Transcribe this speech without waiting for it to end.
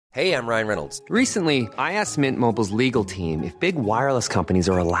Hey, I'm Ryan Reynolds. Recently, I asked Mint Mobile's legal team if big wireless companies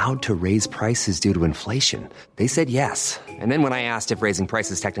are allowed to raise prices due to inflation. They said yes. And then when I asked if raising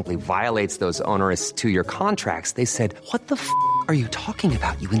prices technically violates those onerous two-year contracts, they said, "What the f*** are you talking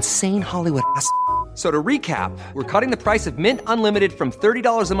about, you insane Hollywood ass?" So to recap, we're cutting the price of Mint Unlimited from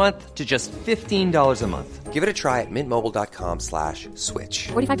 $30 a month to just $15 a month. Give it a try at mintmobile.com/switch.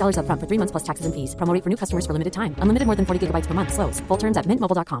 $45 up front for 3 months plus taxes and fees. Promo rate for new customers for limited time. Unlimited more than 40 gigabytes per month. Slows full terms at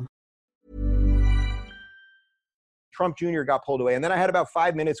mintmobile.com. Trump Jr. got pulled away. And then I had about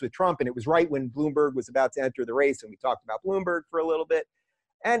 5 minutes with Trump, and it was right when Bloomberg was about to enter the race, and we talked about Bloomberg for a little bit.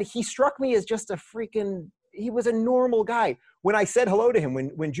 And he struck me as just he was a normal guy. When I said hello to him,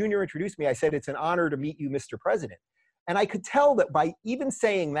 when Junior introduced me, I said, "It's an honor to meet you, Mr. President." And I could tell that by even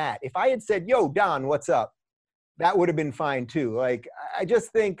saying that, if I had said, "Yo, Don, what's up?" that would have been fine too. Like, I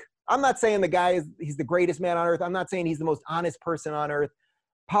just think, I'm not saying the guy he's the greatest man on earth. I'm not saying he's the most honest person on earth.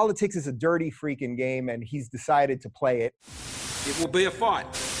 Politics is a dirty freaking game, and he's decided to play it. It will be a fight.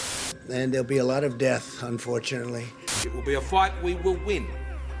 And there'll be a lot of death, unfortunately. It will be a fight we will win.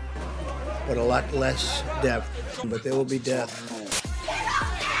 But a lot less death. But there will be death.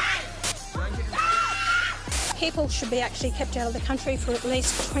 People should be actually kept out of the country for at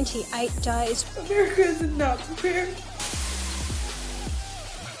least 28 days. America is not prepared.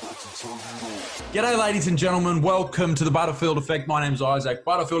 G'day, ladies and gentlemen. Welcome to the Butterfield Effect. My name's Isaac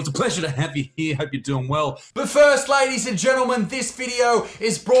Butterfield. It's a pleasure to have you here. Hope you're doing well. But first, ladies and gentlemen, this video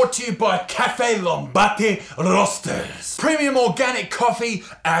is brought to you by Cafe Lombardi Roasters. Premium organic coffee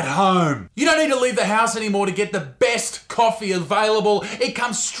at home. You don't need to leave the house anymore to get the best coffee available. It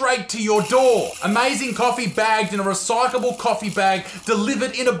comes straight to your door. Amazing coffee bagged in a recyclable coffee bag,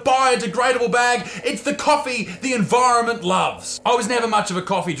 delivered in a biodegradable bag. It's the coffee the environment loves. I was never much of a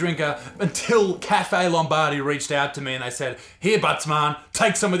coffee drinker until Cafe Lombardi reached out to me and they said, "Here, Buttsman,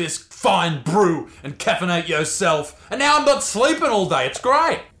 take some of this fine brew and caffeinate yourself." And now I'm not sleeping all day. It's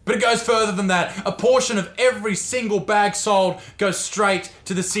great. But it goes further than that. A portion of every single bag sold goes straight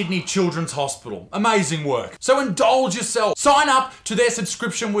to the Sydney Children's Hospital. Amazing work. So indulge yourself. Sign up to their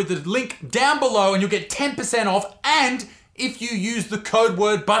subscription with the link down below and you'll get 10% off. And if you use the code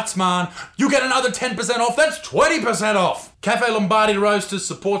word Buttsman, you'll get another 10% off. That's 20% off. Cafe Lombardi Roasters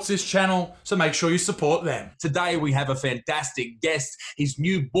supports this channel, so make sure you support them. Today we have a fantastic guest. His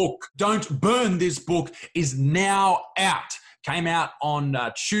new book, Don't Burn This Book, is now out. Came out on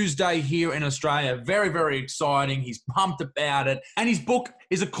Tuesday here in Australia. Very, very exciting. He's pumped about it. And his book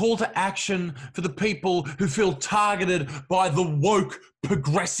is a call to action for the people who feel targeted by the woke,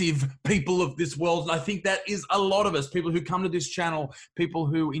 progressive people of this world. And I think that is a lot of us. People who come to this channel, people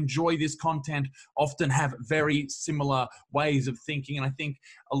who enjoy this content, often have very similar ways of thinking. And I think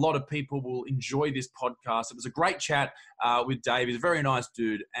a lot of people will enjoy this podcast. It was a great chat with Dave. He's a very nice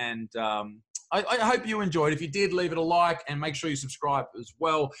dude. And I hope you enjoyed. If you did, leave it a like and make sure you subscribe as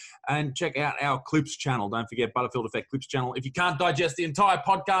well. And check out our Clips channel. Don't forget Butterfield Effect Clips channel. If you can't digest the entire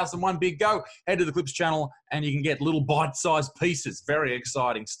podcast in one big go, head to the Clips channel and you can get little bite-sized pieces. Very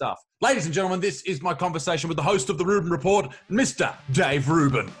exciting stuff. Ladies and gentlemen, this is my conversation with the host of The Rubin Report, Mr. Dave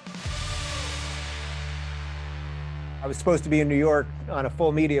Rubin. I was supposed to be in New York on a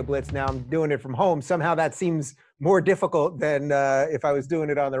full media blitz. Now I'm doing it from home. Somehow that seems more difficult than if I was doing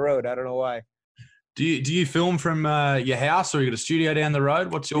it on the road. I don't know why. Do you film from your house, or you got a studio down the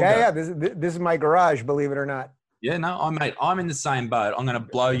road? What's your Yeah. This is my garage, believe it or not. Yeah, no, mate, I'm in the same boat. I'm going to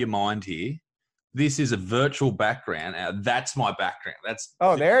blow your mind here. This is a virtual background. That's my background.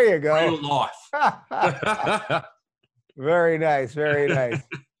 There you go. Real life. Very nice. Very nice.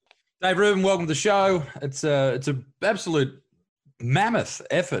 Dave Rubin, welcome to the show. It's a absolute mammoth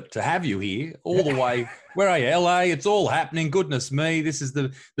effort to have you here all the way. Where are you? LA? It's all happening. Goodness me. This is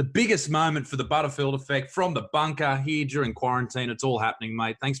the biggest moment for the Butterfield Effect from the bunker here during quarantine. It's all happening,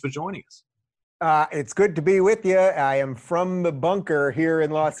 mate. Thanks for joining us. It's good to be with you. I am from the bunker here in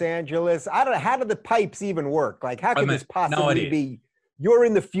Los Angeles. I don't know, how do the pipes even work? Like, how could this possibly be? You're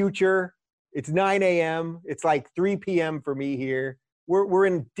in the future. It's 9 a.m. It's like 3 p.m. for me here. We're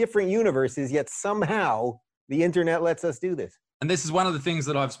in different universes, yet somehow the internet lets us do this. And this is one of the things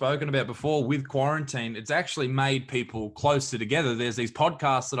that I've spoken about before with quarantine. It's actually made people closer together. There's these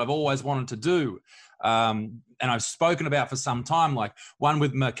podcasts that I've always wanted to do. And I've spoken about for some time, like one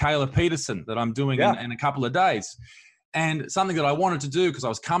with Michaela Peterson that I'm doing in a couple of days. And something that I wanted to do because I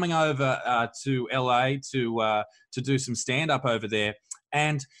was coming over to LA to do some stand-up over there.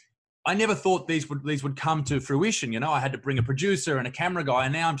 And I never thought these would come to fruition. You know, I had to bring a producer and a camera guy,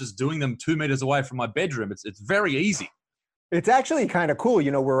 and now I'm just doing them 2 meters away from my bedroom. It's very easy. It's actually kind of cool.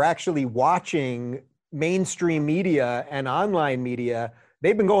 You know, we're actually watching mainstream media and online media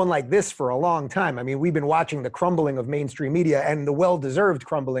they've been going like this for a long time. I mean, we've been watching the crumbling of mainstream media, and the well-deserved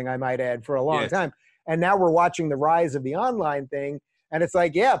crumbling, I might add, for a long time. And now we're watching the rise of the online thing. And it's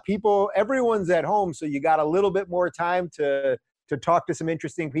like, yeah, everyone's at home. So you got a little bit more time to talk to some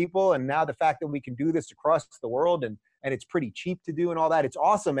interesting people. And now the fact that we can do this across the world and it's pretty cheap to do and all that, it's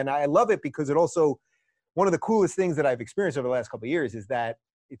awesome. And I love it because it also, one of the coolest things that I've experienced over the last couple of years is that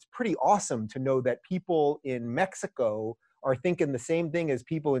it's pretty awesome to know that people in Mexico are thinking the same thing as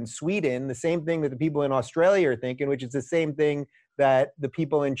people in Sweden, the same thing that the people in Australia are thinking, which is the same thing that the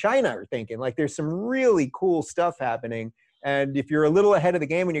people in China are thinking. Like, there's some really cool stuff happening. And if you're a little ahead of the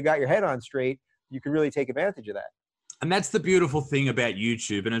game and you got your head on straight, you can really take advantage of that. And that's the beautiful thing about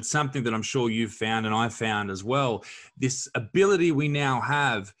YouTube. And it's something that I'm sure you've found and I've found as well. This ability we now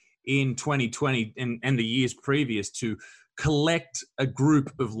have in 2020 and the years previous to collect a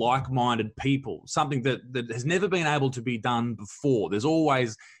group of like-minded people, something that has never been able to be done before. There's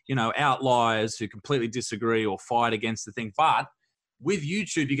always, outliers who completely disagree or fight against the thing. But with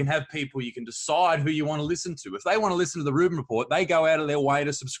YouTube, you can have people, you can decide who you want to listen to. If they want to listen to the Rubin Report, they go out of their way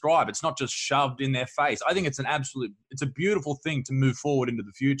to subscribe. It's not just shoved in their face. I think it's a beautiful thing to move forward into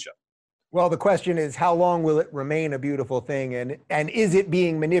the future. Well, the question is, how long will it remain a beautiful thing? And is it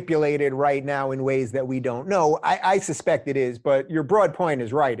being manipulated right now in ways that we don't know? I suspect it is, but your broad point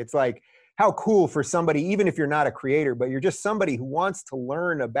is right. It's like, how cool for somebody, even if you're not a creator, but you're just somebody who wants to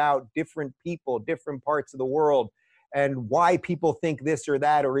learn about different people, different parts of the world, and why people think this or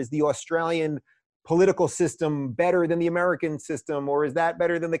that, or is the Australian political system better than the American system, or is that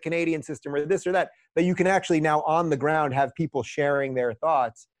better than the Canadian system, or this or that, that you can actually now on the ground have people sharing their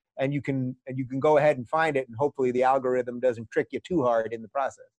thoughts. And you can go ahead and find it, and hopefully the algorithm doesn't trick you too hard in the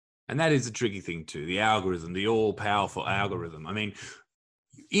process. And that is a tricky thing too, the algorithm, the all-powerful algorithm. I mean,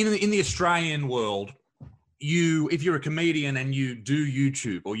 in the Australian world, if you're a comedian and you do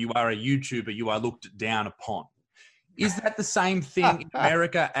YouTube, or you are a YouTuber, you are looked down upon. Is that the same thing in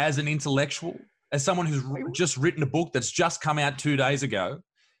America as an intellectual, as someone who's just written a book that's just come out 2 days ago?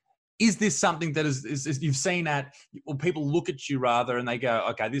 Is this something that is you've seen or people look at you rather and they go,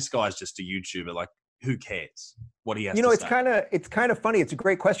 okay, this guy's just a YouTuber. Like, who cares what he has to say? It's kind of funny. It's a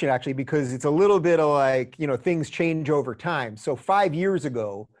great question, actually, because it's a little bit of like, things change over time. So 5 years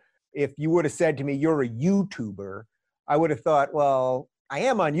ago, if you would have said to me, you're a YouTuber, I would have thought, well, I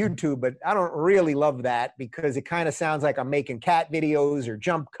am on YouTube, but I don't really love that because it kind of sounds like I'm making cat videos or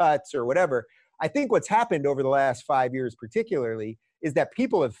jump cuts or whatever. I think what's happened over the last 5 years particularly is that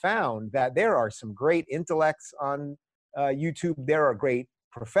people have found that there are some great intellects on YouTube. There are great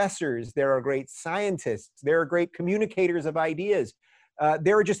professors. There are great scientists. There are great communicators of ideas.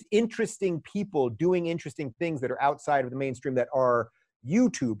 There are just interesting people doing interesting things that are outside of the mainstream that are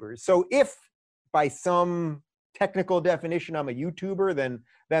YouTubers. So if by some technical definition I'm a YouTuber, then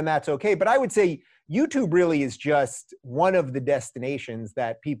that's okay. But I would say YouTube really is just one of the destinations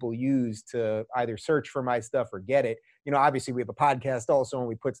that people use to either search for my stuff or get it. Obviously we have a podcast also, and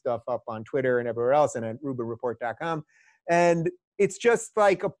we put stuff up on Twitter and everywhere else and at RubinReport.com. And it's just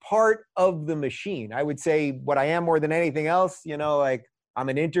like a part of the machine. I would say what I am more than anything else, like I'm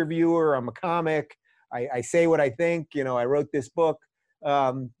an interviewer, I'm a comic, I say what I think, I wrote this book.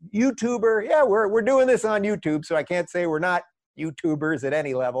 YouTuber, yeah, we're doing this on YouTube, so I can't say we're not YouTubers at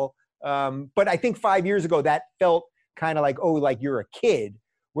any level. But I think 5 years ago that felt kind of like, oh, like you're a kid.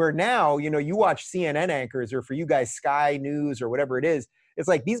 Where now, you watch CNN anchors, or for you guys, Sky News or whatever it is, it's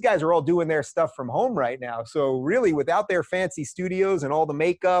like these guys are all doing their stuff from home right now. So really, without their fancy studios and all the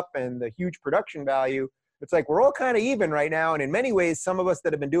makeup and the huge production value, it's like we're all kind of even right now. And in many ways, some of us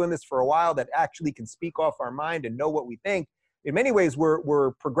that have been doing this for a while that actually can speak off our mind and know what we think, in many ways,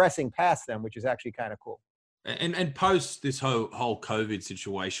 we're progressing past them, which is actually kind of cool. And post this whole COVID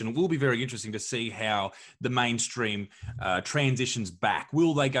situation, it will be very interesting to see how the mainstream transitions back.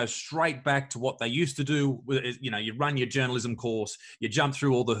 Will they go straight back to what they used to do? You run your journalism course, you jump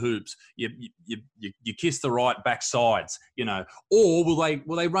through all the hoops, you kiss the right backsides, or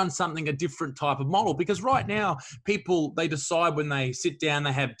will they run something a different type of model? Because right now, people, they decide when they sit down,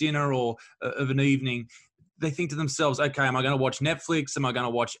 they have dinner or of an evening, they think to themselves, okay, am I going to watch Netflix? Am I going to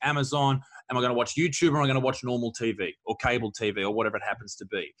watch Amazon? Am I going to watch YouTube? Or am I going to watch normal TV or cable TV or whatever it happens to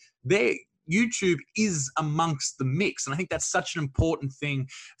be? YouTube is amongst the mix. And I think that's such an important thing.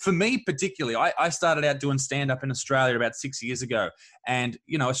 For me particularly, I started out doing stand-up in Australia about 6 years ago. And,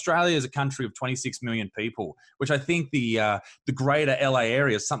 Australia is a country of 26 million people, which I think the greater LA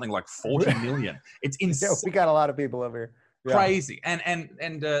area is something like 40 million. It's insane. Yeah, we got a lot of people over here. Yeah. Crazy.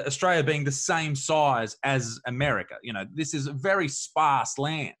 And Australia being the same size as America, this is a very sparse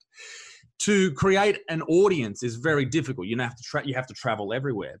land. to create an audience is very difficult. You have to travel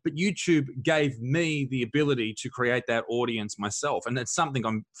everywhere. But YouTube gave me the ability to create that audience myself, and it's something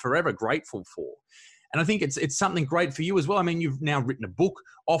I'm forever grateful for. And I think it's something great for you as well. I mean, you've now written a book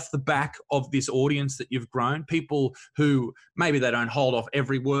off the back of this audience that you've grown. People who maybe they don't hold off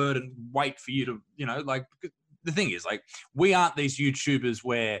every word and wait for you to, like, the thing is, like, we aren't these YouTubers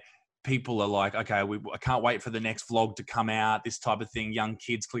where people are like, okay, I can't wait for the next vlog to come out, this type of thing, young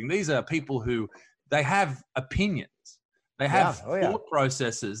kids clicking. These are people who, they have opinions. They have thought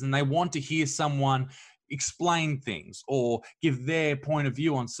processes, and they want to hear someone explain things or give their point of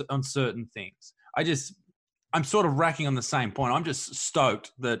view on certain things. I'm sort of racking on the same point. I'm just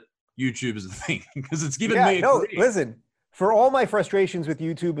stoked that YouTube is a thing because it's given me a career. Listen, for all my frustrations with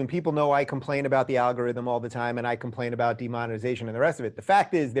YouTube, and people know I complain about the algorithm all the time and I complain about demonetization and the rest of it, the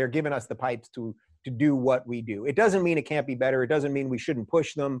fact is they're giving us the pipes to do what we do. It doesn't mean it can't be better. It doesn't mean we shouldn't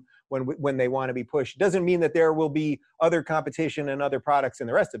push them when they want to be pushed. It doesn't mean that there will be other competition and other products and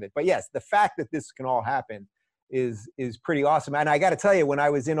the rest of it. But yes, the fact that this can all happen is pretty awesome. And I got to tell you, when I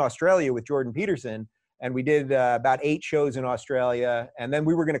was in Australia with Jordan Peterson, and we did about 8 shows in Australia, and then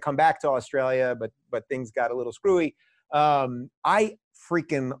we were going to come back to Australia, but things got a little screwy. I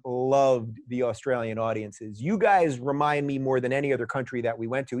freaking loved the Australian audiences. You guys remind me more than any other country that we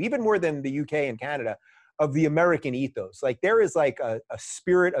went to, even more than the UK and Canada, of the American ethos. Like, there is like a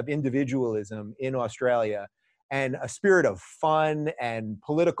spirit of individualism in Australia, and a spirit of fun and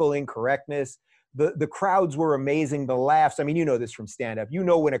political incorrectness. The crowds were amazing. The laughs. I mean, you know this from stand-up. You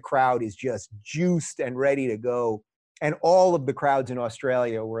know when a crowd is just juiced and ready to go. And all of the crowds in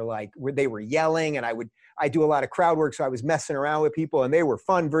Australia were like, they were yelling, and I do a lot of crowd work, so I was messing around with people, and they were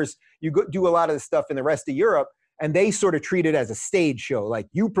fun. Versus you do a lot of the stuff in the rest of Europe, and they sort of treat it as a stage show. Like,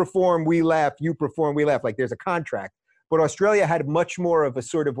 you perform, we laugh, you perform, we laugh. Like, there's a contract. But Australia had much more of a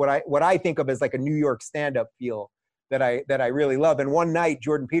sort of what I think of as like a New York stand-up feel that I really love. And one night,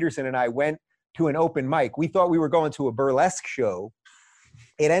 Jordan Peterson and I went to an open mic. We thought we were going to a burlesque show.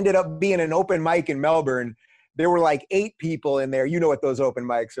 It ended up being an open mic in Melbourne. There were like 8 people in there. You know what those open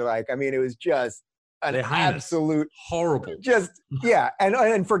mics are like. I mean, it was just an absolute horrible. Just, yeah.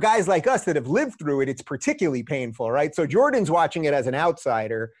 And for guys like us that have lived through it, it's particularly painful, right? So Jordan's watching it as an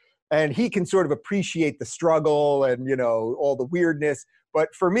outsider, and he can sort of appreciate the struggle and, all the weirdness.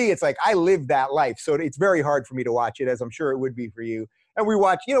 But for me, it's like, I lived that life. So it's very hard for me to watch it, as I'm sure it would be for you. And we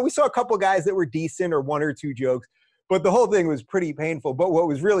watched, we saw a couple guys that were decent, or 1 or 2 jokes, but the whole thing was pretty painful. But what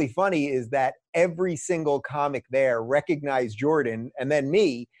was really funny is that every single comic there recognized Jordan and then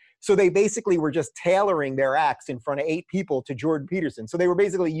me. So they basically were just tailoring their acts in front of 8 people to Jordan Peterson. So they were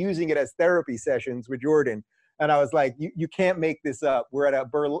basically using it as therapy sessions with Jordan. And I was like, you can't make this up. We're at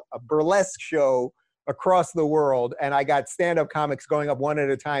a burlesque show across the world, and I got stand-up comics going up one at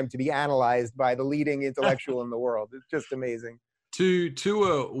a time to be analyzed by the leading intellectual in the world. It's just amazing. To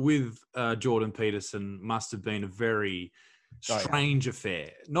tour with Jordan Peterson must have been a very strange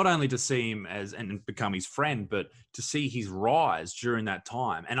affair. Not only to see him and become his friend, but to see his rise during that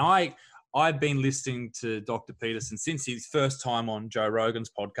time. And I've been listening to Dr. Peterson since his first time on Joe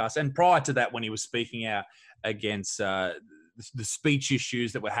Rogan's podcast, and prior to that, when he was speaking out against the speech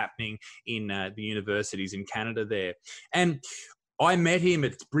issues that were happening in the universities in Canada there. And I met him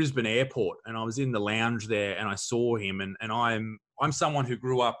at Brisbane Airport, and I was in the lounge there, and I saw him. And I'm someone who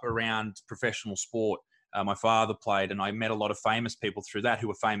grew up around professional sport. My father played, and I met a lot of famous people through that who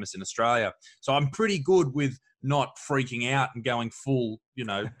were famous in Australia. So I'm pretty good with not freaking out and going full,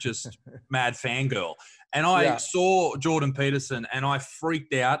 just mad fangirl. And I saw Jordan Peterson, and I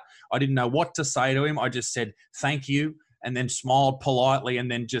freaked out. I didn't know what to say to him. I just said, thank you, and then smiled politely, and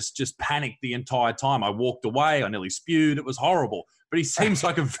then just panicked the entire time. I walked away. I nearly spewed. It was horrible. But he seems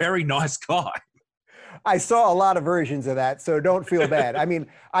like a very nice guy. I saw a lot of versions of that, so don't feel bad. I mean,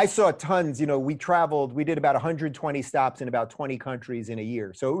 I saw tons. We traveled. We did about 120 stops in about 20 countries in a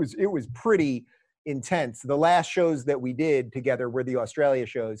year. So it was pretty intense. The last shows that we did together were the Australia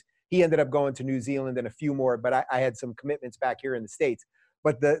shows. He ended up going to New Zealand and a few more, but I had some commitments back here in the States.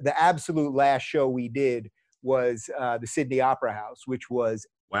 But the absolute last show we did was the Sydney Opera House, which was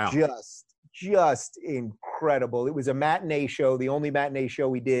just incredible. It was a matinee show, the only matinee show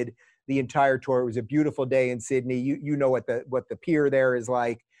we did the entire tour. It was a beautiful day in Sydney. You know what the pier there is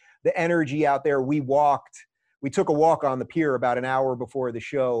like. The energy out there. We took a walk on the pier about an hour before the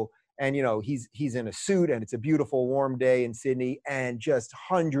show, and he's in a suit, and it's a beautiful warm day in Sydney, and just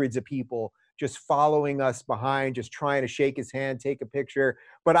hundreds of people just following us behind, just trying to shake his hand, take a picture.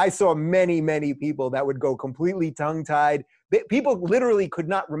 But I saw many, many people that would go completely tongue-tied. People literally could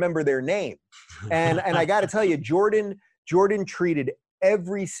not remember their name. And I got to tell you, Jordan treated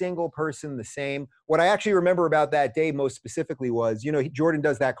every single person the same. What I actually remember about that day most specifically was, Jordan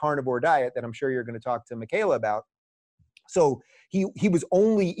does that carnivore diet that I'm sure you're going to talk to Michaela about. So he was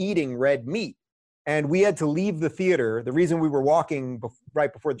only eating red meat. And we had to leave the theater. The reason we were walking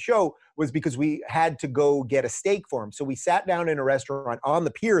right before the show was because we had to go get a steak for him. So we sat down in a restaurant on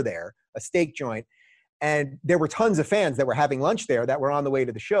the pier there, a steak joint, and there were tons of fans that were having lunch there that were on the way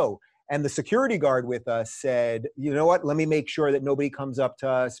to the show. And the security guard with us said, you know what, let me make sure that nobody comes up to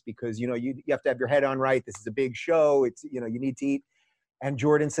us because, you have to have your head on right. This is a big show. It's, you need to eat. And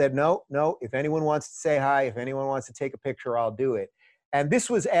Jordan said, no, if anyone wants to say hi, if anyone wants to take a picture, I'll do it. And this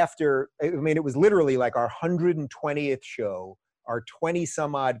was after, it was literally like our 120th show, our 20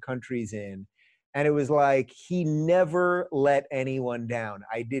 some odd countries in. And it was like, he never let anyone down.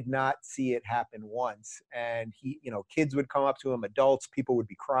 I did not see it happen once. And he, kids would come up to him, adults, people would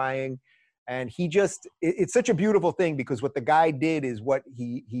be crying. And he just, it's such a beautiful thing because what the guy did is what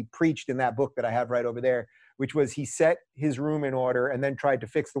he preached in that book that I have right over there, which was he set his room in order and then tried to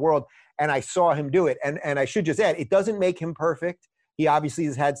fix the world. And I saw him do it. And I should just add, it doesn't make him perfect. He obviously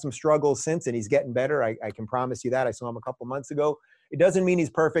has had some struggles since, and he's getting better. I can promise you that. I saw him a couple months ago. It doesn't mean he's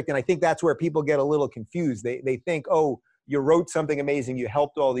perfect. And I think that's where people get a little confused. They think, oh, you wrote something amazing. You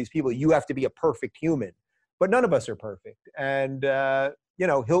helped all these people. You have to be a perfect human. But none of us are perfect. And,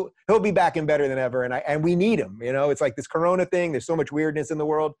 he'll be back and better than ever. And we need him. It's like this Corona thing. There's so much weirdness in the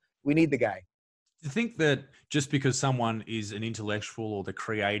world. We need the guy. Do you think that just because someone is an intellectual or they're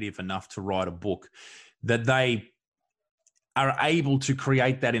creative enough to write a book, that they are able to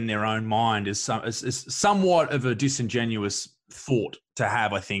create that in their own mind is somewhat of a disingenuous thought to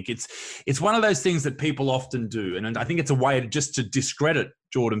have? I think it's one of those things that people often do. And I think it's a way to discredit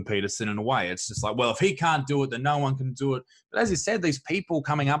Jordan Peterson in a way. It's just like, well, if he can't do it, then no one can do it. But as you said, these people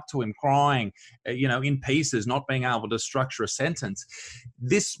coming up to him crying, in pieces, not being able to structure a sentence.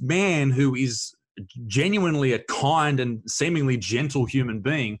 This man who is genuinely a kind and seemingly gentle human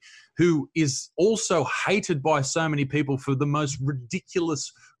being who is also hated by so many people for the most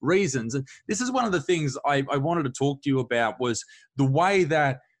ridiculous reasons. And this is one of the things I wanted to talk to you about, was the way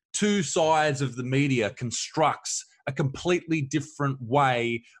that two sides of the media constructs a completely different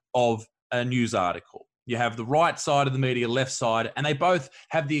way of a news article. You have the right side of the media, left side, and they both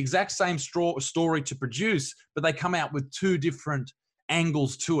have the exact same story to produce, but they come out with two different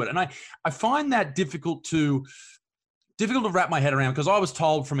angles to it. And I find that difficult to wrap my head around, because I was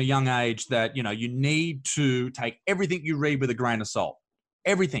told from a young age that, you need to take everything you read with a grain of salt.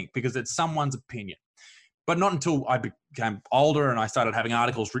 Everything, because it's someone's opinion. But not until I became older and I started having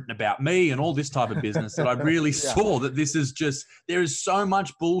articles written about me and all this type of business that I really saw that this is just, there is so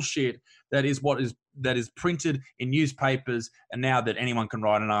much bullshit that is printed in newspapers, and now that anyone can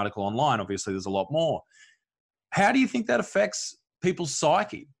write an article online, obviously there's a lot more. How do you think that affects people's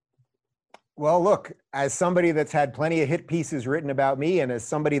psyche? Well, look, as somebody that's had plenty of hit pieces written about me, and as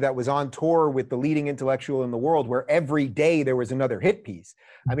somebody that was on tour with the leading intellectual in the world, where every day there was another hit piece.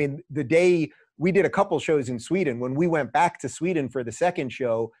 I mean, the day we did a couple shows in Sweden, when we went back to Sweden for the second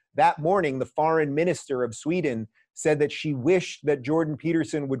show, that morning, the foreign minister of Sweden said that she wished that Jordan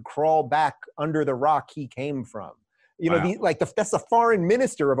Peterson would crawl back under the rock he came from. Wow. That's the foreign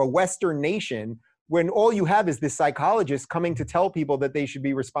minister of a Western nation, when all you have is this psychologist coming to tell people that they should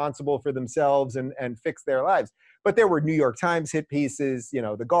be responsible for themselves and fix their lives. But there were New York Times hit pieces,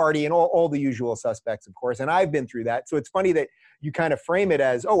 The Guardian, all the usual suspects, of course. And I've been through that. So it's funny that you kind of frame it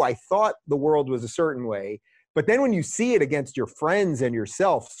as, oh, I thought the world was a certain way. But then when you see it against your friends and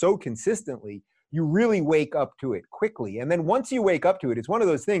yourself so consistently, you really wake up to it quickly. And then once you wake up to it, it's one of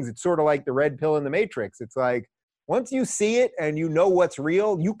those things. It's sort of like the red pill in the Matrix. It's like, once you see it and you know what's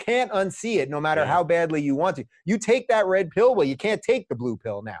real, you can't unsee it no matter how badly you want to. You take that red pill, well, you can't take the blue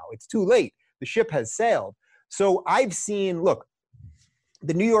pill now. It's too late. The ship has sailed. So I've seen, look,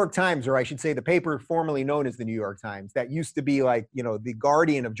 the New York Times, or I should say the paper formerly known as the New York Times, that used to be like, the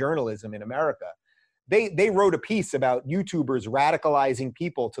Guardian of journalism in America. They wrote a piece about YouTubers radicalizing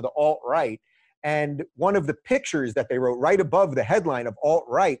people to the alt-right. And one of the pictures that they wrote right above the headline of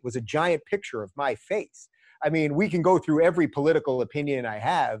alt-right was a giant picture of my face. I mean, we can go through every political opinion I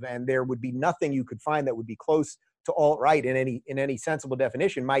have, and there would be nothing you could find that would be close to alt-right in any sensible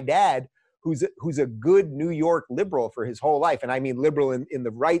definition. My dad, who's a good New York liberal for his whole life, and I mean liberal in the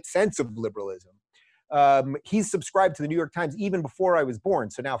right sense of liberalism, he's subscribed to the New York Times even before I was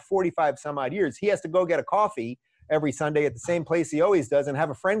born. So now 45 some odd years, he has to go get a coffee every Sunday at the same place he always does and have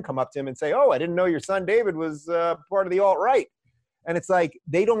a friend come up to him and say, oh, I didn't know your son David was part of the alt-right. And it's like,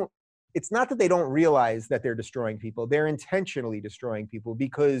 it's not that they don't realize that they're destroying people. They're intentionally destroying people,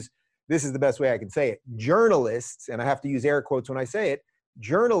 because this is the best way I can say it. Journalists, and I have to use air quotes when I say it,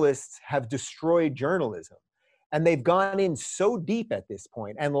 journalists have destroyed journalism. And they've gone in so deep at this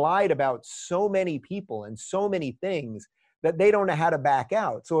point and lied about so many people and so many things that they don't know how to back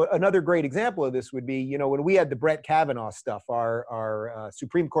out. So another great example of this would be, you know, when we had the Brett Kavanaugh stuff, our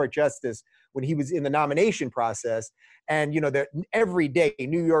Supreme Court justice, when he was in the nomination process, and, you know, every day,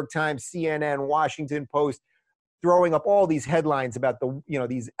 New York Times, CNN, Washington Post, throwing up all these headlines about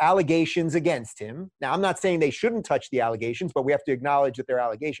these allegations against him. Now, I'm not saying they shouldn't touch the allegations, but we have to acknowledge that they're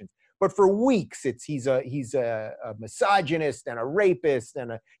allegations. But for weeks, he's a misogynist and a rapist,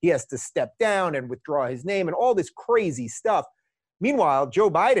 and he has to step down and withdraw his name and all this crazy stuff. Meanwhile, Joe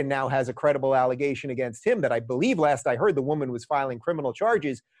Biden now has a credible allegation against him that I believe, last I heard, the woman was filing criminal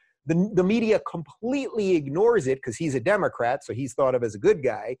charges. The media completely ignores it because he's a Democrat, so he's thought of as a good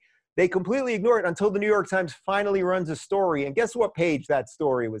guy. They completely ignore it until the New York Times finally runs a story. And guess what page that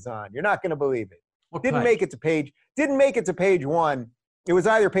story was on? You're not going to believe it. Didn't make it to page 1. It was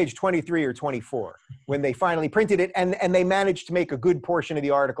either page 23 or 24 when they finally printed it, and they managed to make a good portion of the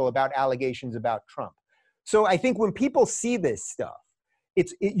article about allegations about Trump. So I think when people see this stuff,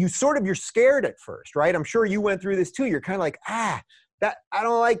 you're scared at first, right? I'm sure you went through this too. You're kind of like, that I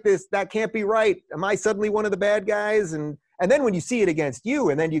don't like this. That can't be right. Am I suddenly one of the bad guys? And then when you see it against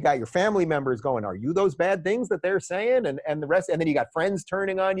you, and then you got your family members going, are you those bad things that they're saying? And the rest, and then you got friends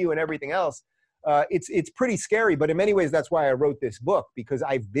turning on you and everything else. It's pretty scary, but in many ways, that's why I wrote this book, because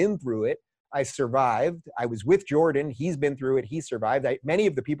I've been through it. I survived. I was with Jordan. He's been through it. He survived. Many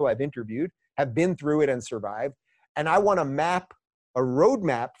of the people I've interviewed have been through it and survived. And I want to map a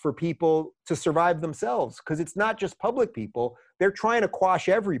roadmap for people to survive themselves, because it's not just public people. They're trying to quash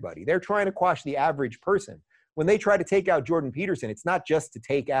everybody. They're trying to quash the average person. When they try to take out Jordan Peterson, it's not just to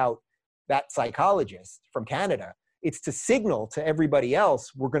take out that psychologist from Canada. It's to signal to everybody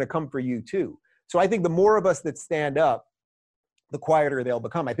else, we're going to come for you too. So I think the more of us that stand up, the quieter they'll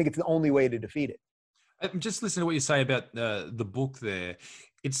become. I think it's the only way to defeat it. Just listen to what you say about the book there.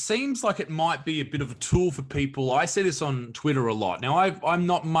 It seems like it might be a bit of a tool for people. I see this on Twitter a lot. Now, I'm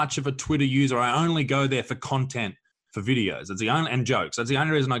not much of a Twitter user. I only go there for content, for videos. And jokes. That's the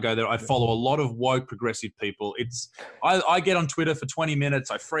only reason I go there. I follow a lot of woke progressive people. I get on Twitter for 20 minutes.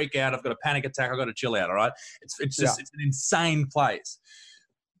 I freak out. I've got a panic attack. I've got to chill out. All right. It's an insane place.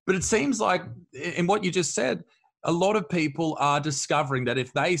 But it seems like, in what you just said, a lot of people are discovering that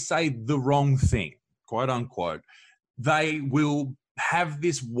if they say the wrong thing, quote unquote, they will have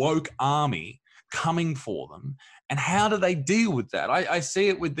this woke army coming for them. And how do they deal with that? I see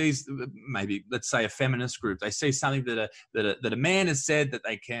it with these, maybe, let's say, a feminist group. They see something that a man has said that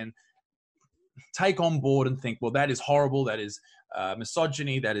they can take on board and think, well, that is horrible. That is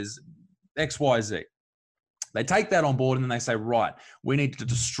misogyny. That is X, Y, Z. They take that on board and then they say, right, we need to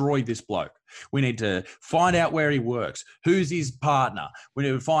destroy this bloke. We need to find out where he works, who's his partner. We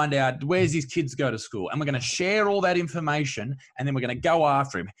need to find out where's his kids go to school. And we're going to share all that information, and then we're going to go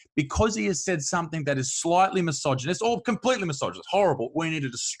after him. Because he has said something that is slightly misogynist or completely misogynist, horrible, we need to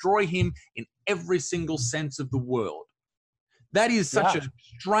destroy him in every single sense of the word. That is such a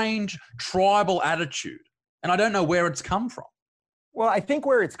strange tribal attitude. And I don't know where it's come from. Well, I think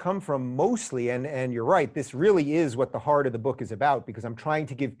where it's come from mostly, and you're right, this really is what the heart of the book is about, because I'm trying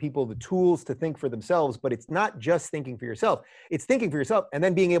to give people the tools to think for themselves, but it's not just thinking for yourself. It's thinking for yourself and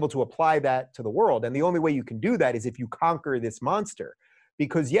then being able to apply that to the world. And the only way you can do that is if you conquer this monster.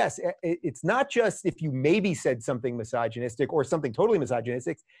 Because yes, it's not just if you maybe said something misogynistic or something totally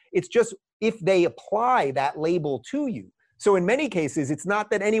misogynistic, it's just if they apply that label to you. So in many cases, it's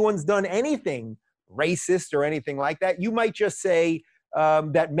not that anyone's done anything racist or anything like that. You might just say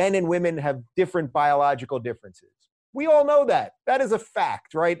that men and women have different biological differences. We all know that. That is a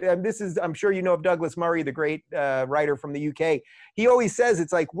fact, right? And this is, I'm sure you know of Douglas Murray, the great writer from the UK. He always says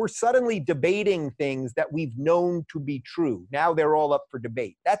it's like we're suddenly debating things that we've known to be true. Now they're all up for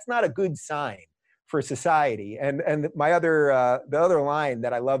debate. That's not a good sign for society. And my other the other line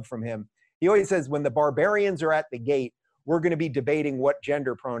that I love from him, he always says, when the barbarians are at the gate, we're going to be debating what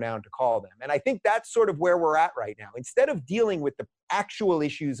gender pronoun to call them. And I think that's sort of where we're at right now. Instead of dealing with the actual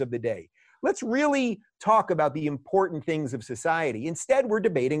issues of the day, let's really talk about the important things of society. Instead, we're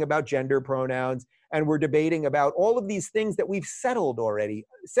debating about gender pronouns, and we're debating about all of these things that we've settled already.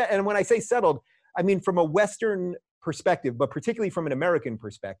 And when I say settled, I mean from a Western perspective, but particularly from an American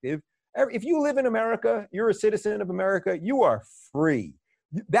perspective. If you live in America, you're a citizen of America, you are free.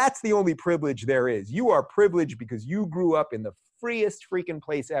 That's the only privilege there is. You are privileged because you grew up in the freest freaking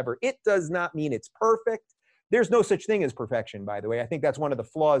place ever. It does not mean it's perfect. There's no such thing as perfection, by the way. I think that's one of the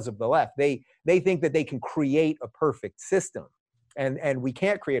flaws of the left. They think that they can create a perfect system. And we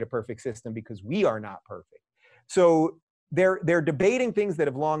can't create a perfect system because we are not perfect. So they're debating things that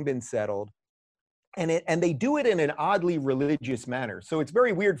have long been settled, and they do it in an oddly religious manner. So it's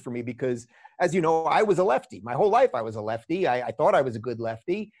very weird for me because, as you know, I was a lefty. My whole life I was a lefty. I thought I was a good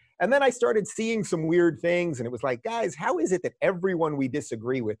lefty. And then I started seeing some weird things, and it was like, guys, how is it that everyone we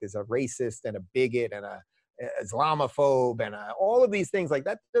disagree with is a racist and a bigot and a Islamophobe and all of these things? Like,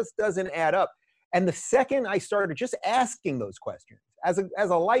 that just doesn't add up. And the second I started just asking those questions, as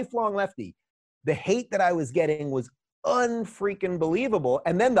a lifelong lefty, the hate that I was getting was unfreaking believable.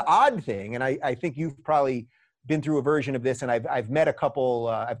 And then the odd thing, and I think you've probably been through a version of this, and I've met a couple,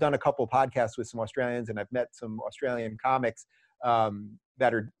 I've done a couple podcasts with some Australians, and I've met some Australian comics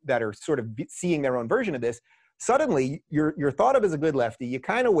that are sort of seeing their own version of this. Suddenly, you're thought of as a good lefty. You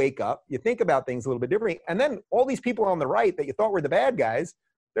kind of wake up, you think about things a little bit differently, and then all these people on the right that you thought were the bad guys,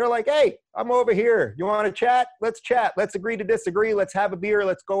 they're like, hey, I'm over here. You want to chat? Let's chat. Let's agree to disagree. Let's have a beer.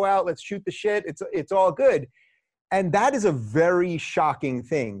 Let's go out. Let's shoot the shit. It's all good. And that is a very shocking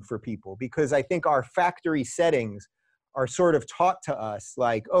thing for people, because I think our factory settings are sort of taught to us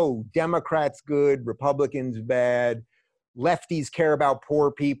like, oh, Democrats good, Republicans bad, lefties care about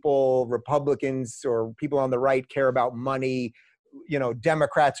poor people, Republicans or people on the right care about money, you know,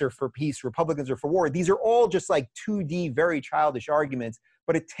 Democrats are for peace, Republicans are for war. These are all just like 2D, very childish arguments,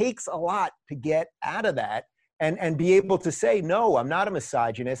 but it takes a lot to get out of that and be able to say, no, I'm not a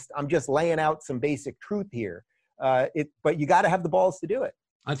misogynist. I'm just laying out some basic truth here. But you got to have the balls to do it.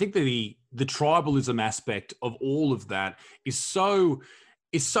 I think the tribalism aspect of all of that is so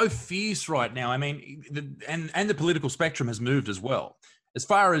fierce right now. I mean, the political spectrum has moved as well. As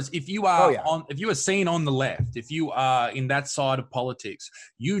far as if you are if you are seen on the left, if you are in that side of politics,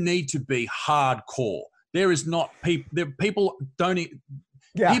 you need to be hardcore. There is not people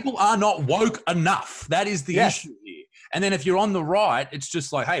are not woke enough. That is the issue here. And then if you're on the right, it's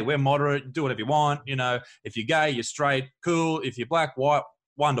just like, hey, we're moderate, do whatever you want. You know, if you're gay, you're straight, cool. If you're black, white,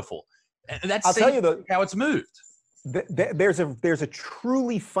 wonderful. And that's how it's moved. There's a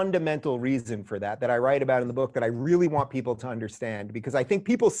truly fundamental reason for that I write about in the book that I really want people to understand, because I think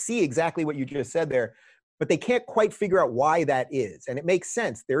people see exactly what you just said there, but they can't quite figure out why that is. And it makes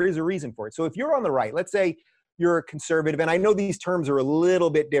sense. There is a reason for it. So if you're on the right, let's say you're a conservative, and I know these terms are a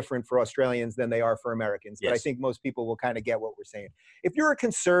little bit different for Australians than they are for Americans, but I think most people will kind of get what we're saying. If you're a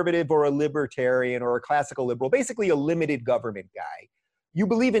conservative or a libertarian or a classical liberal, basically a limited government guy, you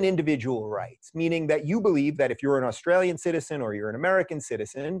believe in individual rights, meaning that you believe that if you're an Australian citizen or you're an American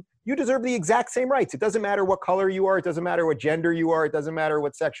citizen, you deserve the exact same rights. It doesn't matter what color you are. It doesn't matter what gender you are. It doesn't matter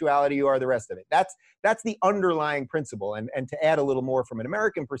what sexuality you are, the rest of it. That's the underlying principle. And to add a little more from an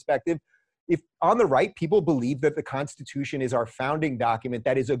American perspective, if on the right, people believe that the Constitution is our founding document,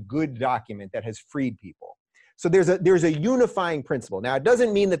 that is a good document that has freed people. So there's a unifying principle. Now, it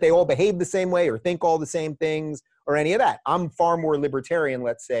doesn't mean that they all behave the same way or think all the same things or any of that. I'm far more libertarian,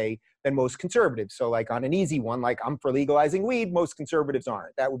 let's say, than most conservatives. So like on an easy one, like I'm for legalizing weed, most conservatives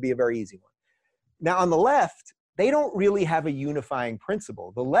aren't. That would be a very easy one. Now on the left, they don't really have a unifying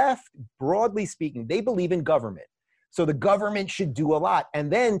principle. The left, broadly speaking, they believe in government. So the government should do a lot. And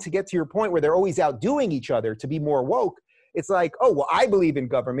then to get to your point where they're always outdoing each other to be more woke, it's like, oh, well, I believe in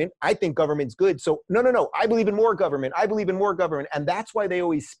government. I think government's good. So no, I believe in more government. I believe in more government. And that's why they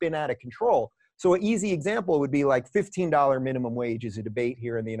always spin out of control. So an easy example would be like $15 minimum wage is a debate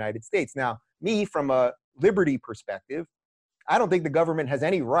here in the United States. Now, me, from a liberty perspective, I don't think the government has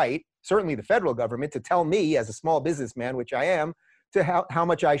any right, certainly the federal government, to tell me as a small businessman, which I am, to how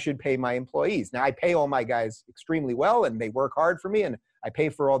much I should pay my employees. Now, I pay all my guys extremely well, and they work hard for me, and I pay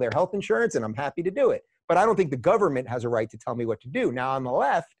for all their health insurance, and I'm happy to do it. But I don't think the government has a right to tell me what to do. Now, on the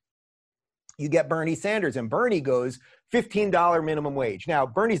left, you get Bernie Sanders, and Bernie goes $15 minimum wage. Now,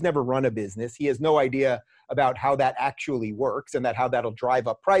 Bernie's never run a business. He has no idea about how that actually works and how that'll drive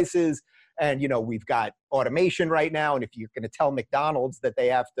up prices. And, you know, we've got automation right now, and if you're going to tell McDonald's that they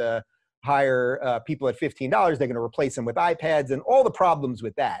have to hire people at $15, they're going to replace them with iPads and all the problems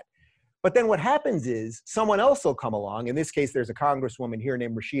with that. But then what happens is someone else will come along. In this case, there's a congresswoman here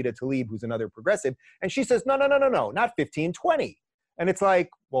named Rashida Tlaib, who's another progressive. And she says, no, not 15, 20. And it's like,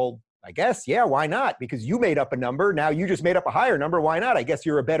 well, I guess, yeah, why not? Because you made up a number. Now you just made up a higher number. Why not? I guess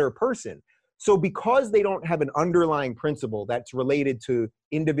you're a better person. So because they don't have an underlying principle that's related to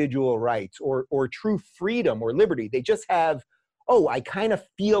individual rights or true freedom or liberty, they just have, oh, I kind of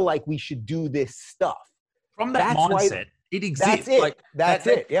feel like we should do this stuff. From that mindset, it exists. That's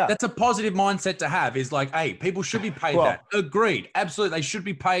it. Yeah. That's a positive mindset to have, is like, hey, people should be paid that. Agreed. Absolutely. They should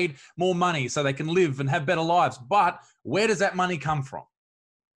be paid more money so they can live and have better lives. But where does that money come from?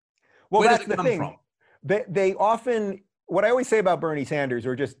 Well, that's the thing. They often, what I always say about Bernie Sanders,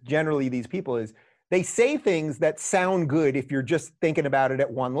 or just generally these people, is they say things that sound good if you're just thinking about it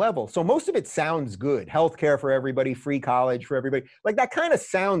at one level. So most of it sounds good. Healthcare for everybody, free college for everybody. Like that kind of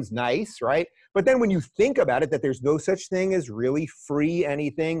sounds nice, right? But then when you think about it, that there's no such thing as really free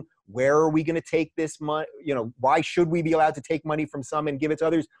anything. Where are we going to take this money? You know, why should we be allowed to take money from some and give it to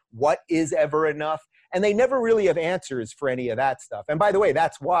others? What is ever enough? And they never really have answers for any of that stuff. And by the way,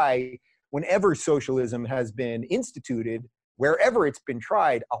 that's why whenever socialism has been instituted, wherever it's been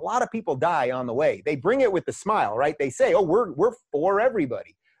tried, a lot of people die on the way. They bring it with a smile, right? They say, oh, we're for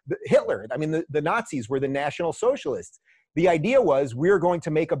everybody. Hitler, I mean, the Nazis were the National Socialists. The idea was we're going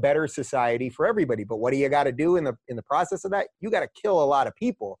to make a better society for everybody. But what do you got to do in the process of that? You got to kill a lot of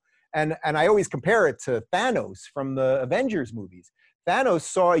people. And I always compare it to Thanos from the Avengers movies. Thanos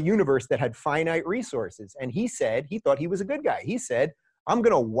saw a universe that had finite resources. And he thought he was a good guy. He said, I'm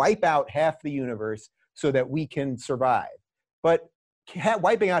going to wipe out half the universe so that we can survive. But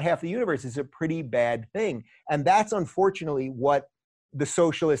wiping out half the universe is a pretty bad thing. And that's unfortunately what the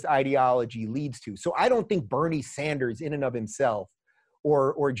socialist ideology leads to. So I don't think Bernie Sanders in and of himself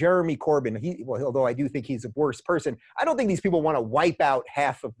or Jeremy Corbyn, although I do think he's a worse person, I don't think these people want to wipe out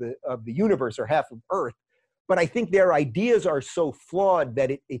half of the universe or half of Earth. But I think their ideas are so flawed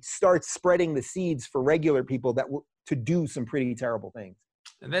that it starts spreading the seeds for regular people to do some pretty terrible things.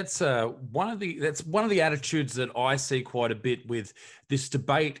 And that's one of the attitudes that I see quite a bit with this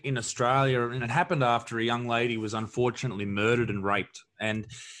debate in Australia, and it happened after a young lady was unfortunately murdered and raped. And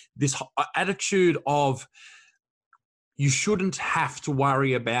this attitude of you shouldn't have to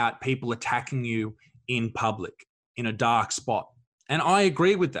worry about people attacking you in public in a dark spot, and I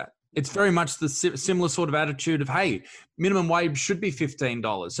agree with that. It's very much the similar sort of attitude of, hey, minimum wage should be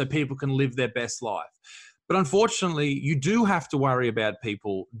 $15 so people can live their best life. But unfortunately, you do have to worry about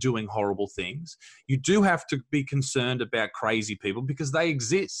people doing horrible things. You do have to be concerned about crazy people because they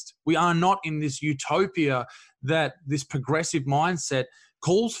exist. We are not in this utopia that this progressive mindset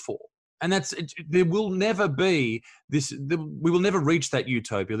calls for. And there will never be this, we will never reach that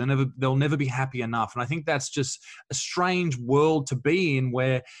utopia. They'll never be happy enough. And I think that's just a strange world to be in,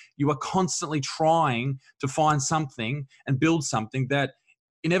 where you are constantly trying to find something and build something that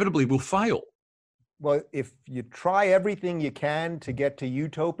inevitably will fail. Well, if you try everything you can to get to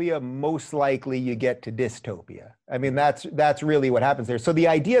utopia, most likely you get to dystopia. I mean, that's really what happens there. So the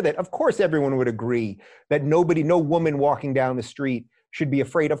idea that, of course, everyone would agree that no woman walking down the street should be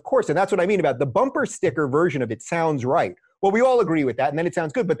afraid, of course. And that's what I mean about the bumper sticker version of it sounds right. Well, we all agree with that, and then it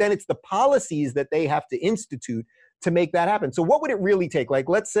sounds good. But then it's the policies that they have to institute to make that happen. So what would it really take? Like,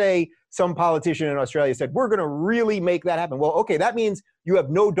 let's say some politician in Australia said, we're going to really make that happen. Well, okay, that means you have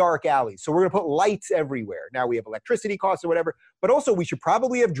no dark alleys. So we're going to put lights everywhere. Now we have electricity costs or whatever, but also we should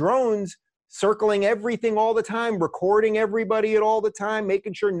probably have drones circling everything all the time, recording everybody at all the time,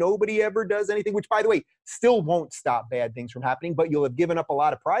 making sure nobody ever does anything, which, by the way, still won't stop bad things from happening, but you'll have given up a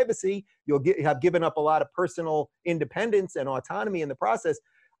lot of privacy. You'll have given up a lot of personal independence and autonomy in the process,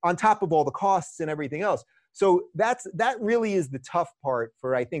 on top of all the costs and everything else. So that really is the tough part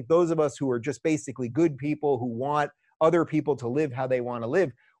for, I think, those of us who are just basically good people who want other people to live how they want to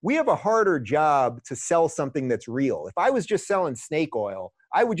live. We have a harder job to sell something that's real. If I was just selling snake oil,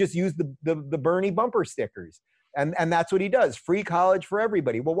 I would just use the Bernie bumper stickers. And that's what he does. Free college for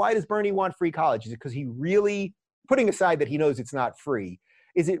everybody. Well, why does Bernie want free college? Is it because he really, putting aside that he knows it's not free,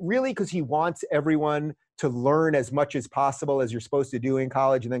 is it really because he wants everyone to learn as much as possible as you're supposed to do in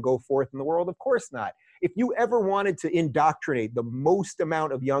college and then go forth in the world? Of course not. If you ever wanted to indoctrinate the most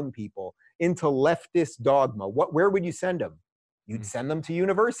amount of young people into leftist dogma, where would you send them? You'd send them to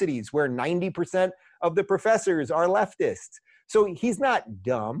universities where 90% of the professors are leftists. So he's not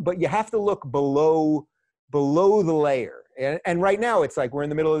dumb, but you have to look below the layer. And right now it's like we're in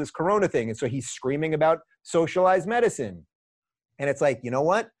the middle of this corona thing. And so he's screaming about socialized medicine. And it's like, you know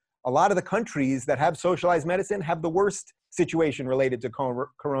what? A lot of the countries that have socialized medicine have the worst situation related to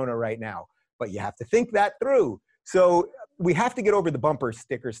corona right now. But you have to think that through. So we have to get over the bumper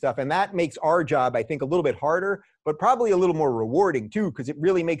sticker stuff. And that makes our job, I think, a little bit harder, but probably a little more rewarding too, because it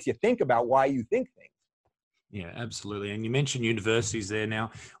really makes you think about why you think things. Yeah, absolutely. And you mentioned universities there.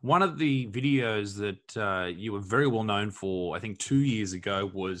 Now, one of the videos that you were very well known for, I think 2 years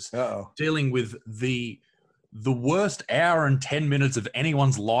ago, was dealing with the worst hour and 10 minutes of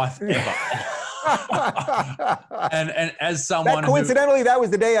anyone's life ever. and as someone coincidentally, that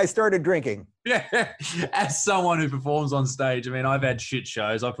was the day I started drinking. Yeah, as someone who performs on stage, I mean, I've had shit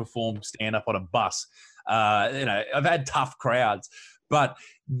shows. I performed stand up on a bus. I've had tough crowds. But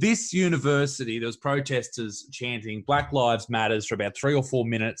this university, there was protesters chanting Black Lives Matters for about 3 or 4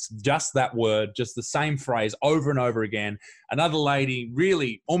 minutes, just that word, just the same phrase over and over again. Another lady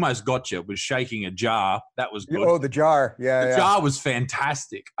really almost got you, was shaking a jar. That was good. Oh, the jar. Yeah, the jar was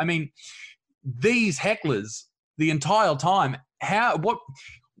fantastic. I mean, these hecklers the entire time, what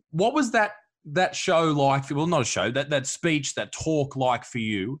was that show like? Well, not a show, that speech, that talk like for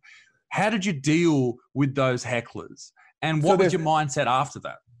you? How did you deal with those hecklers? And what was your mindset after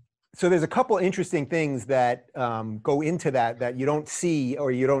that? So there's a couple interesting things that go into that you don't see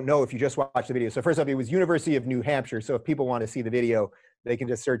or you don't know if you just watch the video. So first off, it was University of New Hampshire. So if people want to see the video, they can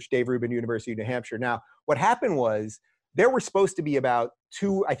just search Dave Rubin, University of New Hampshire. Now, what happened was there were supposed to be about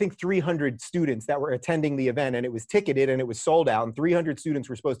 300 students that were attending the event, and it was ticketed and it was sold out, and 300 students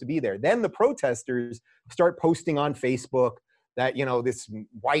were supposed to be there. Then the protesters start posting on Facebook that, this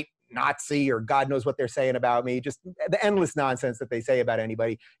white Nazi or God knows what they're saying about me, just the endless nonsense that they say about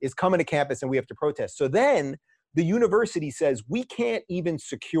anybody is coming to campus and we have to protest. So then the university says, we can't even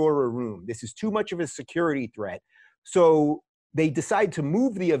secure a room. This is too much of a security threat. So they decide to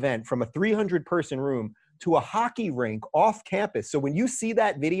move the event from a 300-person room to a hockey rink off campus. So when you see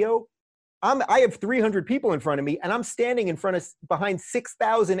that video, I have 300 people in front of me, and I'm standing behind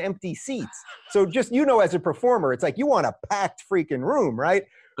 6,000 empty seats. So just, as a performer, it's like you want a packed freaking room, right?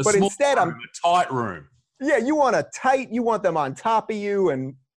 But instead, a tight room. Yeah, you want them on top of you,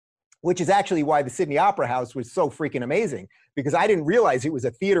 and which is actually why the Sydney Opera House was so freaking amazing, because I didn't realize it was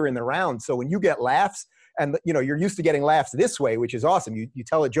a theater in the round. So when you get laughs, and you're used to getting laughs this way, which is awesome. You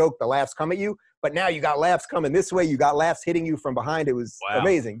tell a joke, the laughs come at you, but now you got laughs coming this way. You got laughs hitting you from behind. It was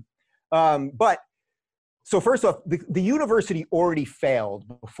amazing. But so first off, the university already failed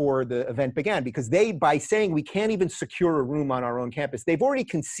before the event began, because by saying we can't even secure a room on our own campus, they've already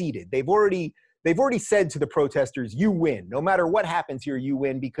conceded. They've already said to the protesters, you win. No matter what happens here, you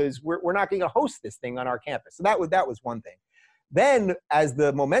win, because we're not going to host this thing on our campus. So that was one thing. Then as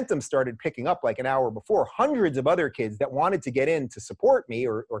the momentum started picking up, like an hour before, hundreds of other kids that wanted to get in to support me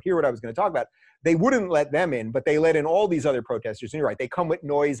or hear what I was going to talk about, they wouldn't let them in, but they let in all these other protesters. And you're right, they come with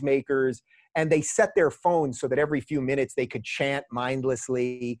noisemakers, and they set their phones so that every few minutes they could chant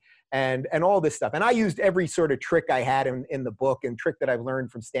mindlessly and all this stuff. And I used every sort of trick I had in the book, and trick that I've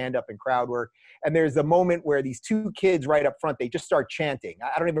learned from stand-up and crowd work. And there's a moment where these two kids right up front, they just start chanting.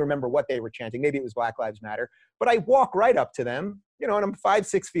 I don't even remember what they were chanting. Maybe it was Black Lives Matter. But I walk right up to them, and I'm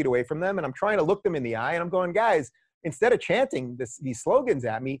 5-6 feet away from them, and I'm trying to look them in the eye, and I'm going, guys, instead of chanting these slogans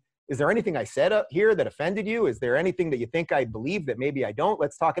at me, is there anything I said up here that offended you? Is there anything that you think I believe that maybe I don't?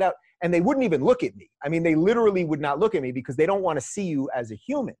 Let's talk it out. And they wouldn't even look at me. I mean, they literally would not look at me, because they don't want to see you as a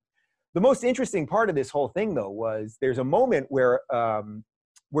human. The most interesting part of this whole thing, though, was there's a moment where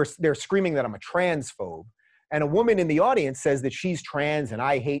they're screaming that I'm a transphobe. And a woman in the audience says that she's trans and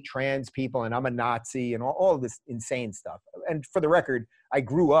I hate trans people and I'm a Nazi and all of this insane stuff. And for the record, I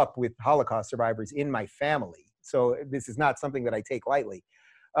grew up with Holocaust survivors in my family. So this is not something that I take lightly.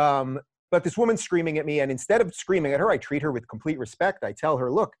 But this woman's screaming at me, and instead of screaming at her, I treat her with complete respect. I tell her,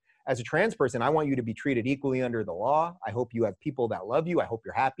 look, as a trans person, I want you to be treated equally under the law. I hope you have people that love you. I hope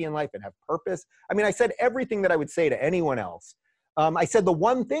you're happy in life and have purpose. I mean, I said everything that I would say to anyone else. I said the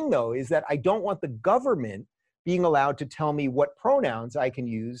one thing, though, is that I don't want the government being allowed to tell me what pronouns I can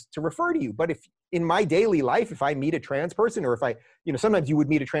use to refer to you. But if in my daily life, if I meet a trans person, or if I, sometimes you would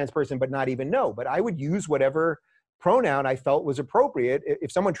meet a trans person but not even know, but I would use whatever pronoun I felt was appropriate.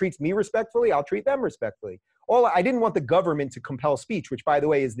 If someone treats me respectfully, I'll treat them respectfully. I didn't want the government to compel speech, which, by the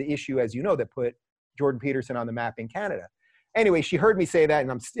way, is the issue, as you know, that put Jordan Peterson on the map in Canada. Anyway, she heard me say that,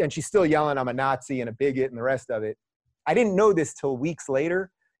 and she's still yelling I'm a Nazi and a bigot and the rest of it. I didn't know this till weeks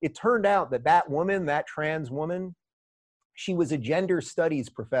later. It turned out that woman, that trans woman, she was a gender studies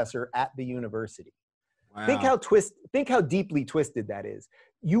professor at the university. Wow. Think how deeply twisted that is.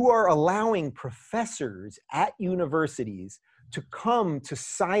 You are allowing professors at universities to come to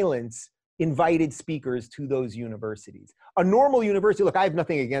silence invited speakers to those universities. A normal university, look, I have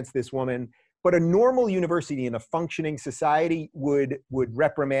nothing against this woman, but a normal university in a functioning society would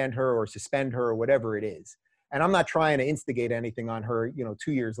reprimand her or suspend her or whatever it is. And I'm not trying to instigate anything on her,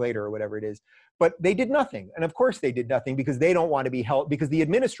 2 years later or whatever it is. But they did nothing. And of course they did nothing, because they don't want to be held, because the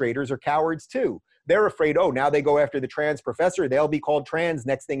administrators are cowards too. They're afraid, now they go after the trans professor, they'll be called trans.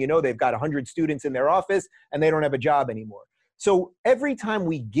 Next thing you know, they've got 100 students in their office and they don't have a job anymore. So every time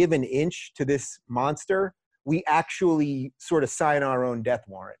we give an inch to this monster, we actually sort of sign our own death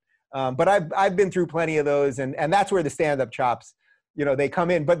warrant. But I've been through plenty of those, and that's where the stand-up chops, they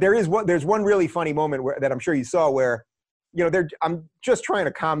come in. But there's one really funny moment that I'm sure you saw where, I'm just trying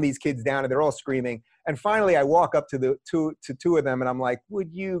to calm these kids down and they're all screaming. And finally, I walk up to the two of them, and I'm like,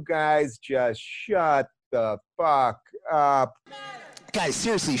 would you guys just shut the fuck up? Guys,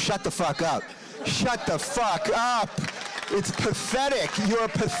 seriously, shut the fuck up. Shut the fuck up. It's pathetic. You're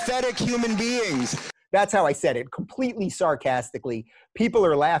pathetic human beings. That's how I said it, completely sarcastically. People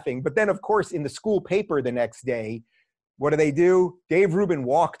are laughing. But then, of course, in the school paper the next day, what do? Dave Rubin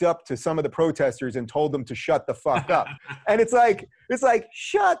walked up to some of the protesters and told them to shut the fuck up. And it's like,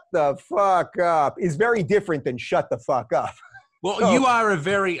 shut the fuck up is very different than shut the fuck up. Well, so, you are a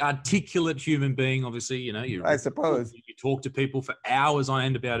very articulate human being, obviously. You know, I suppose. You talk to people for hours on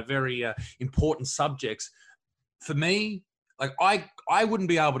end about very important subjects. For me, like I wouldn't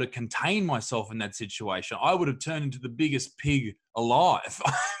be able to contain myself in that situation. I would have turned into the biggest pig alive.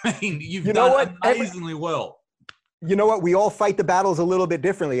 I mean, you've done amazingly well. You know what? We all fight the battles a little bit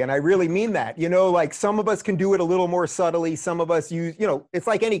differently. And I really mean that. You know, like some of us can do it a little more subtly. Some of us use, you know, it's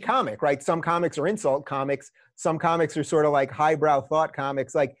like any comic, right? Some comics are insult comics. Some comics are sort of like highbrow thought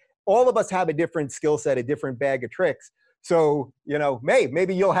comics. Like all of us have a different skill set, a different bag of tricks. So, you know,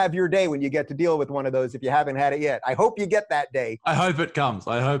 maybe you'll have your day when you get to deal with one of those if you haven't had it yet. I hope you get that day. I hope it comes.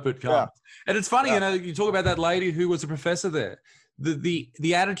 Yeah. And it's funny, you know, you talk about that lady who was a professor there.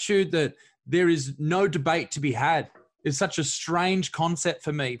 The attitude that there is no debate to be had is such a strange concept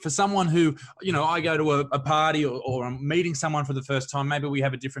for me. For someone who, you know, I go to a party or I'm meeting someone for the first time, maybe we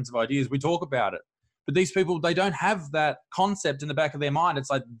have a difference of ideas, we talk about it. But these people, they don't have that concept in the back of their mind.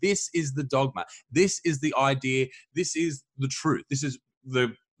 It's like, this is the dogma. This is the idea. This is the truth. This is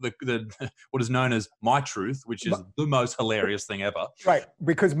the what is known as my truth, which is the most hilarious thing ever. Right,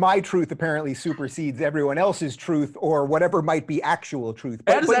 because my truth apparently supersedes everyone else's truth or whatever might be actual truth.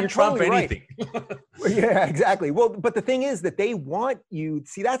 How does that trump anything? Yeah, exactly. Well, but the thing is that they want you,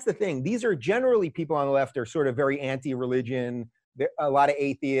 see, that's the thing. These are generally people on the left are sort of very anti-religion, a lot of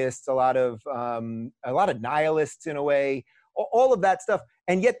atheists, a lot of nihilists in a way, all of that stuff.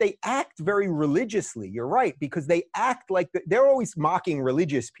 And yet they act very religiously. You're right, because they act like they're always mocking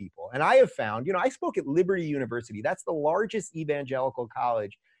religious people. And I have found, you know, I spoke at Liberty University. That's the largest evangelical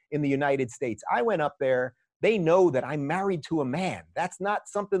college in the United States. I went up there. They know that I'm married to a man. That's not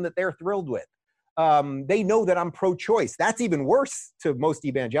something that they're thrilled with. They know that I'm pro-choice. That's even worse to most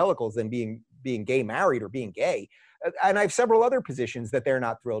evangelicals than being gay married or being gay. And I have several other positions that they're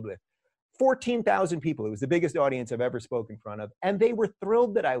not thrilled with. 14,000 people. It was the biggest audience I've ever spoken in front of. And they were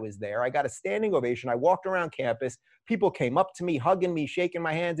thrilled that I was there. I got a standing ovation. I walked around campus. People came up to me, hugging me, shaking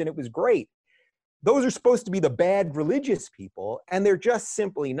my hands, and it was great. Those are supposed to be the bad religious people, and they're just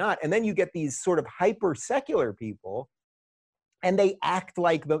simply not. And then you get these sort of hyper secular people, and they act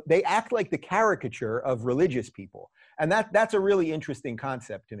like the caricature of religious people. And that's a really interesting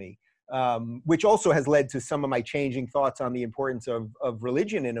concept to me. Which also has led to some of my changing thoughts on the importance of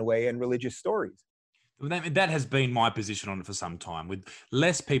religion in a way and religious stories. That has been my position on it for some time. With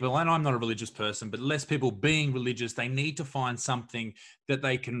less people, and I'm not a religious person, but less people being religious, they need to find something that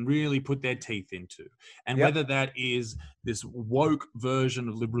they can really put their teeth into. And whether that is this woke version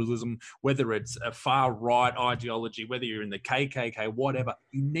of liberalism, whether it's a far right ideology, whether you're in the KKK, whatever,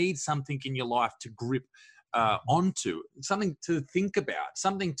 you need something in your life to grip onto, something to think about,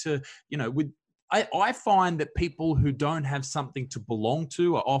 something to, you know, I find that people who don't have something to belong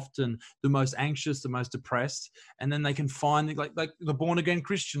to are often the most anxious, the most depressed, and then they can find like the born-again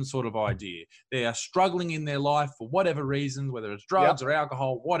Christian sort of idea. They are struggling in their life for whatever reason, whether it's drugs or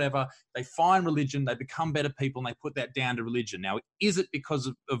alcohol, whatever. They find religion, they become better people, and they put that down to religion. Now, is it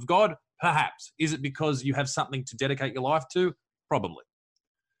because of God? Perhaps. Is it because you have something to dedicate your life to? Probably.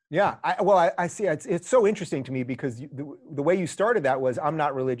 Yeah, I see. It's so interesting to me because the way you started that was, I'm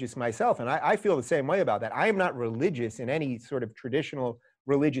not religious myself. And I feel the same way about that. I am not religious in any sort of traditional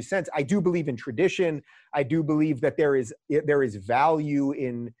religious sense. I do believe in tradition. I do believe that there is value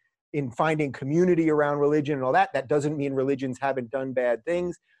in finding community around religion and all that. That doesn't mean religions haven't done bad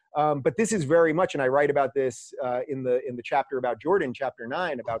things. But this is very much, and I write about this in the chapter about Jordan, chapter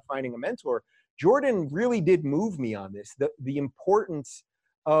 9, about finding a mentor. Jordan really did move me on this, the importance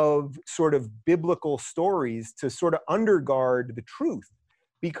of sort of biblical stories to sort of undergird the truth.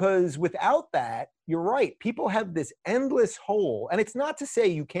 Because without that, you're right, people have this endless hole. And it's not to say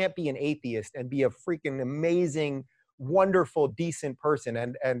you can't be an atheist and be a freaking amazing, wonderful, decent person.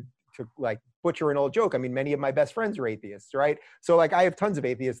 And to like butcher an old joke, I mean, many of my best friends are atheists, right? So like I have tons of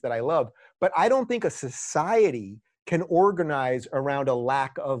atheists that I love, but I don't think a society can organize around a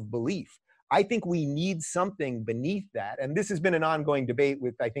lack of belief. I think we need something beneath that. And this has been an ongoing debate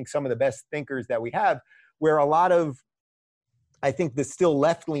with, I think, some of the best thinkers that we have, where a lot of, I think, the still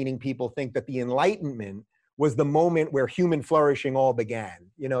left-leaning people think that the Enlightenment was the moment where human flourishing all began,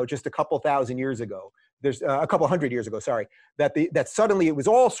 you know, just a couple thousand years ago. There's a couple hundred years ago, sorry, that suddenly it was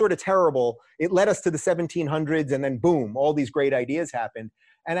all sort of terrible. It led us to the 1700s, and then boom, all these great ideas happened.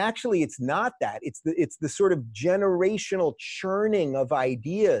 And actually, it's not that. It's the sort of generational churning of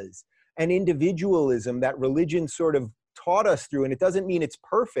ideas and individualism that religion sort of taught us through. And it doesn't mean it's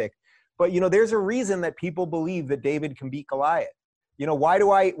perfect, but, you know, there's a reason that people believe that David can beat Goliath. You know, why do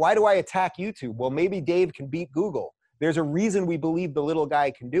I attack YouTube? Well, maybe Dave can beat Google. There's a reason we believe the little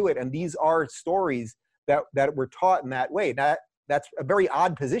guy can do it. And these are stories that we're taught in that way. That's a very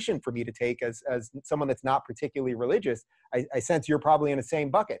odd position for me to take as someone that's not particularly religious. I sense you're probably in the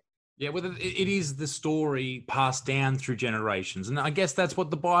same bucket. Yeah, well, it is the story passed down through generations. And I guess that's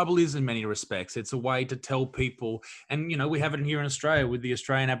what the Bible is in many respects. It's a way to tell people, and, you know, we have it here in Australia with the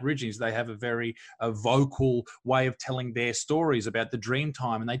Australian Aborigines. They have a very vocal way of telling their stories about the dream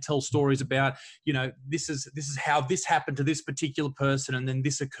time. And they tell stories about, you know, this is how this happened to this particular person, and then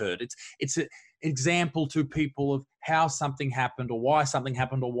this occurred. It's an example to people of how something happened, or why something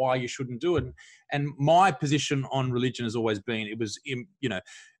happened, or why you shouldn't do it. And my position on religion has always been, it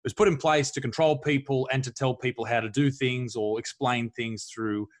was put in place to control people and to tell people how to do things or explain things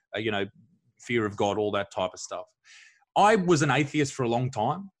through, fear of God, all that type of stuff. I was an atheist for a long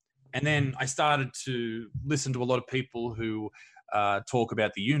time. And then I started to listen to a lot of people who talk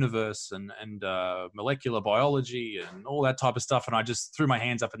about the universe and molecular biology and all that type of stuff. And I just threw my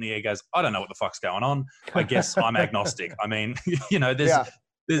hands up in the air, goes, I don't know what the fuck's going on. I guess I'm agnostic. I mean, you know,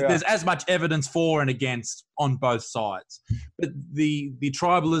 there's as much evidence for and against on both sides. But the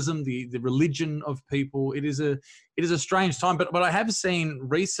tribalism, the religion of people, it is a strange time. But what I have seen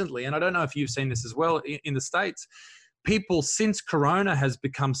recently, and I don't know if you've seen this as well in the States, people, since Corona has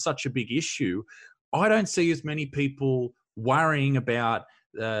become such a big issue, I don't see as many people worrying about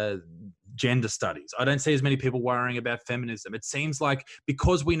gender studies. I don't see as many people worrying about feminism. It seems like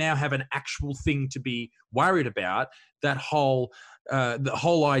because we now have an actual thing to be worried about, that whole the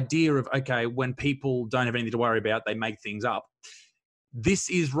whole idea of, okay, when people don't have anything to worry about, they make things up. This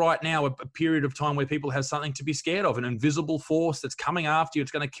is right now a period of time where people have something to be scared of, an invisible force that's coming after you.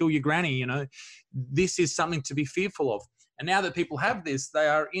 It's going to kill your granny, you know. This is something to be fearful of. And now that people have this, they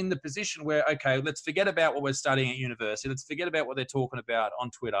are in the position where, okay, let's forget about what we're studying at university. Let's forget about what they're talking about on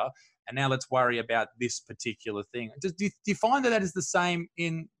Twitter. And now let's worry about this particular thing. Do you find that is the same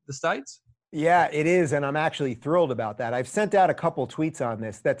in the States? Yeah, it is. And I'm actually thrilled about that. I've sent out a couple tweets on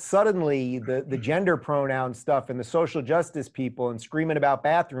this, that suddenly the gender pronoun stuff and the social justice people and screaming about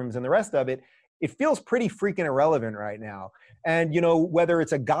bathrooms and the rest of it, it feels pretty freaking irrelevant right now. And, you know, whether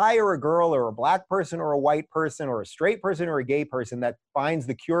it's a guy or a girl or a black person or a white person or a straight person or a gay person that finds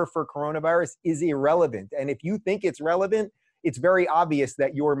the cure for coronavirus is irrelevant. And if you think it's relevant, it's very obvious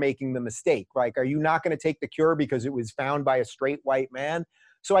that you're making the mistake. Like, are you not going to take the cure because it was found by a straight white man?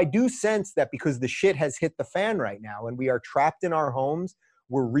 So I do sense that because the shit has hit the fan right now and we are trapped in our homes,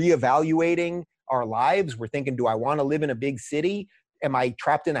 we're reevaluating our lives. We're thinking, do I want to live in a big city? Am I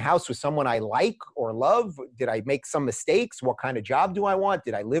trapped in a house with someone I like or love? Did I make some mistakes? What kind of job do I want?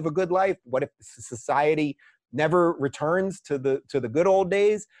 Did I live a good life? What if society never returns to the good old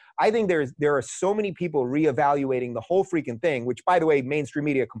days? I think there are so many people reevaluating the whole freaking thing, which, by the way, mainstream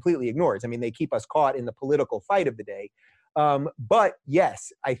media completely ignores. I mean, they keep us caught in the political fight of the day. But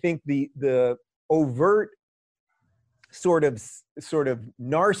yes, I think the overt sort of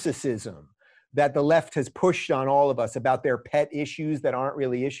narcissism that the left has pushed on all of us about their pet issues that aren't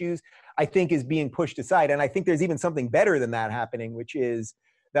really issues, I think is being pushed aside. And I think there's even something better than that happening, which is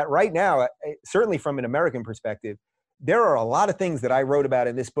that right now, certainly from an American perspective, there are a lot of things that I wrote about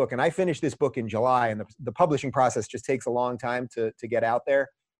in this book. And I finished this book in July, and the publishing process just takes a long time to get out there.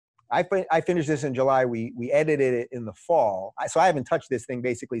 I finished this in July. We edited it in the fall. So I haven't touched this thing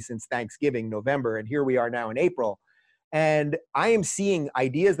basically since Thanksgiving, November. And here we are now in April. And I am seeing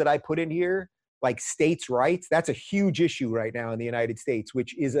ideas that I put in here, like states' rights. That's a huge issue right now in the United States,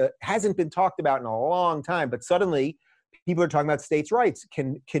 which hasn't been talked about in a long time. But suddenly people are talking about states' rights.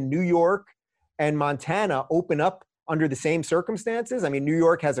 Can New York and Montana open up under the same circumstances? I mean, New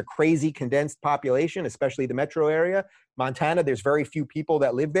York has a crazy condensed population, especially the metro area. Montana, there's very few people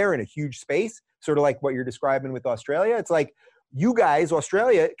that live there in a huge space, sort of like what you're describing with Australia. It's like, you guys,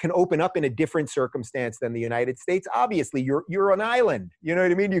 Australia, can open up in a different circumstance than the United States. Obviously, you're an island. You know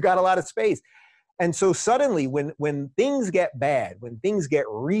what I mean? You got a lot of space. And so suddenly when things get bad, when things get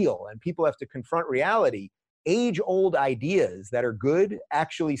real and people have to confront reality, age-old ideas that are good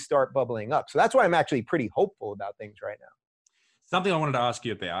actually start bubbling up. So that's why I'm actually pretty hopeful about things right now. Something I wanted to ask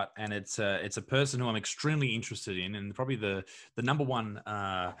you about, and it's a person who I'm extremely interested in, and probably the number one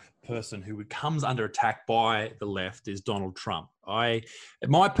person who comes under attack by the left is Donald Trump.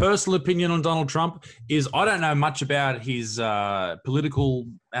 My personal opinion on Donald Trump is I don't know much about his political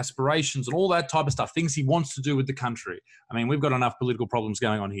aspirations and all that type of stuff, things he wants to do with the country. I mean, we've got enough political problems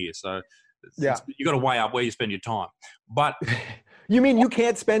going on here, so you got to weigh up where you spend your time. But you mean you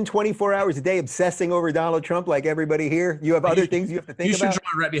can't spend 24 hours a day obsessing over Donald Trump like everybody here? You have other things you have to think about? You should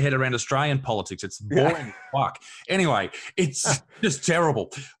try and wrap your head around Australian politics. It's boring as fuck. Anyway, it's just terrible.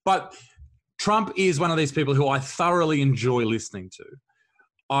 But Trump is one of these people who I thoroughly enjoy listening to.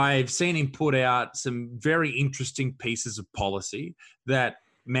 I've seen him put out some very interesting pieces of policy that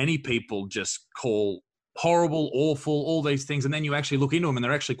many people just call horrible, awful, all these things. And then you actually look into them and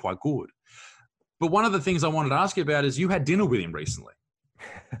they're actually quite good. But one of the things I wanted to ask you about is you had dinner with him recently.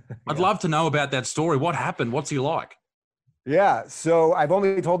 I'd love to know about that story. What happened? What's he like? Yeah, so I've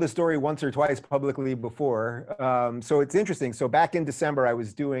only told this story once or twice publicly before. So it's interesting. So back in December, I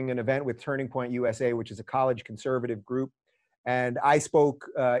was doing an event with Turning Point USA, which is a college conservative group. And I spoke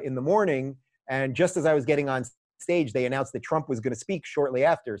in the morning. And just as I was getting on stage, they announced that Trump was going to speak shortly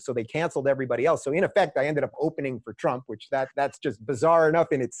after. So they canceled everybody else. So in effect, I ended up opening for Trump, which that's just bizarre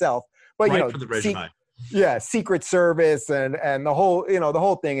enough in itself. But right for the resume. Secret Service and the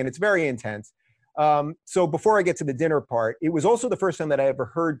whole thing, and it's very intense. So before I get to the dinner part, it was also the first time that I ever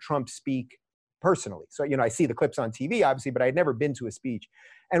heard Trump speak personally. So I see the clips on TV, obviously, but I had never been to a speech.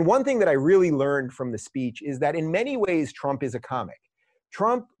 And one thing that I really learned from the speech is that in many ways, Trump is a comic.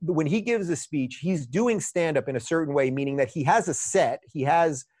 Trump, when he gives a speech, he's doing stand-up in a certain way, meaning that he has a set, he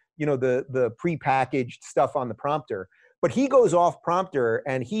has the prepackaged stuff on the prompter. But he goes off prompter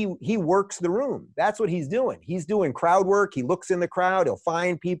and he works the room. That's what he's doing. He's doing crowd work. He looks in the crowd. He'll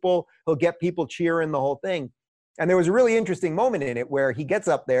find people. He'll get people cheering, the whole thing. And there was a really interesting moment in it where he gets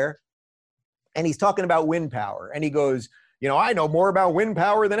up there and he's talking about wind power. And he goes, I know more about wind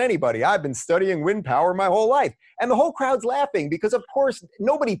power than anybody. I've been studying wind power my whole life. And the whole crowd's laughing because, of course,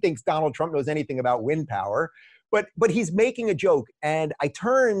 nobody thinks Donald Trump knows anything about wind power. But he's making a joke. And I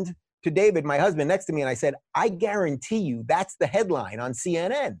turned to David, my husband, next to me, and I said, I guarantee you that's the headline on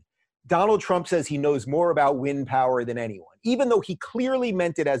CNN. Donald Trump says he knows more about wind power than anyone, even though he clearly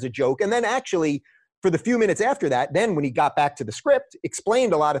meant it as a joke. And then actually, for the few minutes after that, then when he got back to the script,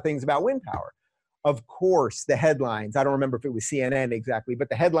 explained a lot of things about wind power. Of course, the headlines, I don't remember if it was CNN exactly, but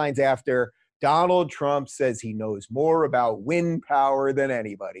the headlines after, Donald Trump says he knows more about wind power than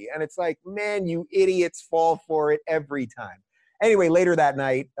anybody. And it's like, man, you idiots fall for it every time. Anyway, later that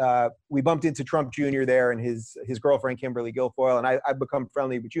night, we bumped into Trump Jr. there and his girlfriend, Kimberly Guilfoyle, and I've become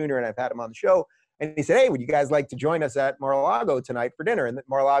friendly with Jr. and I've had him on the show. And he said, hey, would you guys like to join us at Mar-a-Lago tonight for dinner? And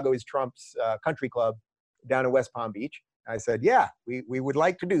Mar-a-Lago is Trump's country club down in West Palm Beach. I said, yeah, we would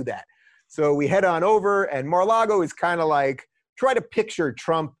like to do that. So we head on over, and Mar-a-Lago is kind of like, try to picture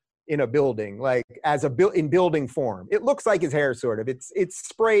Trump in a building, like in building form. It looks like his hair, sort of. It's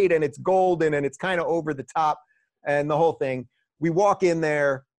sprayed and it's golden and it's kind of over the top and the whole thing. We walk in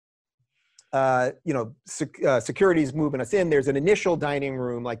there, security's moving us in. There's an initial dining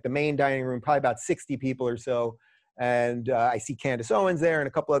room, like the main dining room, probably about 60 people or so. And I see Candace Owens there and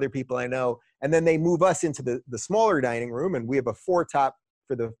a couple other people I know. And then they move us into the smaller dining room, and we have a four-top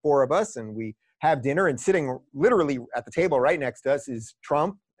for the four of us, and we have dinner. And sitting literally at the table right next to us is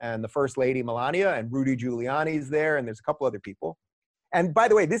Trump and the First Lady Melania, and Rudy Giuliani's there, and there's a couple other people. And by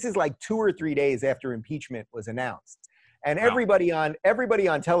the way, this is like 2 or 3 days after impeachment was announced. And everybody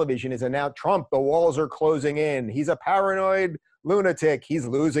on television is announced, Trump, the walls are closing in. He's a paranoid lunatic. He's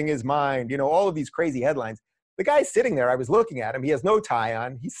losing his mind. All of these crazy headlines. The guy's sitting there. I was looking at him. He has no tie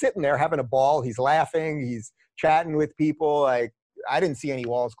on. He's sitting there having a ball. He's laughing. He's chatting with people. Like, I didn't see any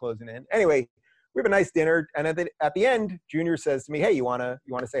walls closing in. Anyway, we have a nice dinner. And at the end, Junior says to me, hey, you want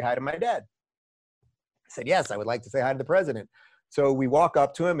to say hi to my dad? I said, yes, I would like to say hi to the president. So we walk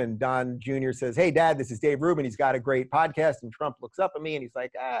up to him, and Don Jr. says, hey, Dad, this is Dave Rubin. He's got a great podcast. And Trump looks up at me, and he's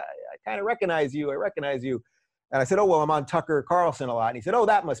like, I kind of recognize you. I recognize you. And I said, oh, well, I'm on Tucker Carlson a lot. And he said, oh,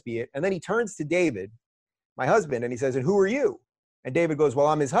 that must be it. And then he turns to David, my husband, and he says, and who are you? And David goes, well,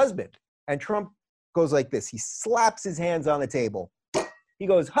 I'm his husband. And Trump goes like this. He slaps his hands on the table. He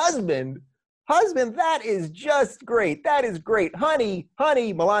goes, husband, that is just great. That is great. Honey,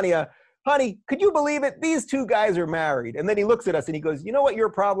 Melania, honey, could you believe it? These two guys are married. And then he looks at us and he goes, you know what your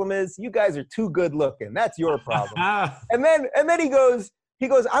problem is? You guys are too good looking. That's your problem. and then he goes,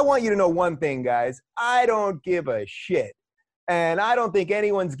 I want you to know one thing, guys. I don't give a shit. And I don't think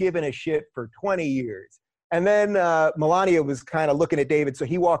anyone's given a shit for 20 years. And then Melania was kind of looking at David. So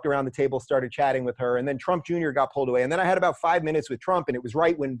he walked around the table, started chatting with her. And then Trump Jr. got pulled away. And then I had about 5 minutes with Trump. And it was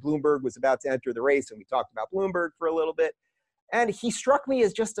right when Bloomberg was about to enter the race. And we talked about Bloomberg for a little bit. And he struck me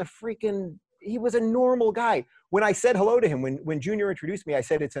as just he was a normal guy. When I said hello to him, when Junior introduced me, I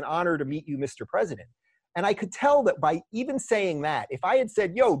said, "It's an honor to meet you, Mr. President." And I could tell that by even saying that, if I had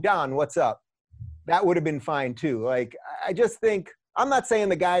said, "Yo, Don, what's up?" that would have been fine too. Like, I just think, I'm not saying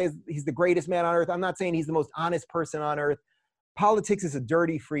the guy he's the greatest man on earth. I'm not saying he's the most honest person on earth. Politics is a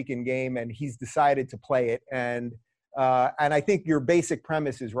dirty freaking game, and he's decided to play it. And I think your basic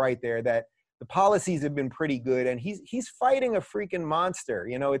premise is right there, that the policies have been pretty good, and he's fighting a freaking monster.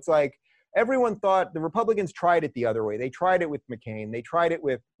 You know, it's like everyone thought the Republicans tried it the other way. They tried it with McCain. They tried it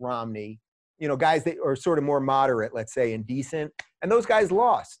with Romney. You know, guys that are sort of more moderate, let's say, and decent. And those guys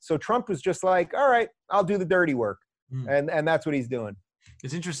lost. So Trump was just like, all right, I'll do the dirty work. And that's what he's doing.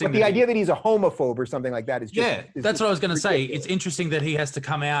 It's interesting. But the idea that he's a homophobe or something like that is just... that's what I was going to say. It's interesting that he has to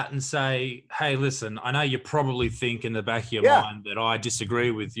come out and say, hey, listen, I know you probably think in the back of your mind that I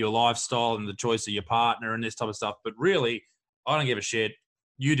disagree with your lifestyle and the choice of your partner and this type of stuff. But really, I don't give a shit.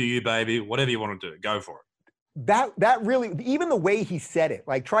 You do you, baby. Whatever you want to do, go for it. That really, even the way he said it,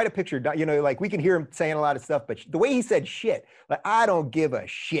 like, try to picture, you know, like, we can hear him saying a lot of stuff, but the way he said shit, like, I don't give a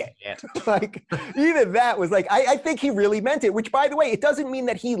shit. Yeah. Like, even that was like, I think he really meant it, which, by the way, it doesn't mean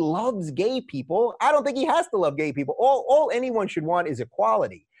that he loves gay people. I don't think he has to love gay people. All anyone should want is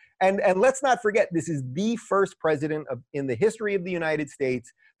equality. And let's not forget, this is the first president in the history of the United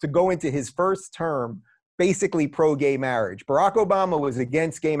States to go into his first term basically pro-gay marriage. Barack Obama was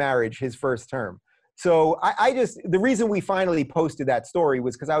against gay marriage his first term. So the reason we finally posted that story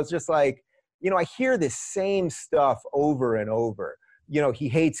was because I was just like, you know, I hear this same stuff over and over. You know, he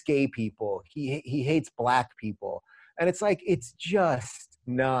hates gay people. He hates black people. And it's like, it's just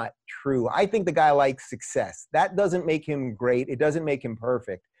not true. I think the guy likes success. That doesn't make him great. It doesn't make him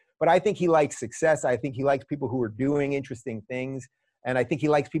perfect. But I think he likes success. I think he likes people who are doing interesting things. And I think he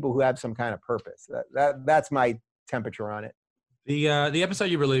likes people who have some kind of purpose. That's my temperature on it. The episode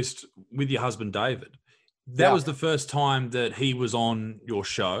you released with your husband, David, that was the first time that he was on your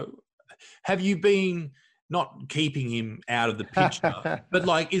show. Have you been not keeping him out of the picture, but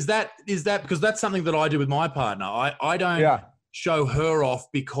like, is that because that's something that I do with my partner. I don't show her off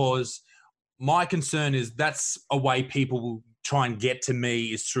because my concern is that's a way people will try and get to me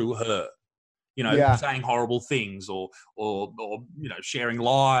is through her. You know, saying horrible things or you know, sharing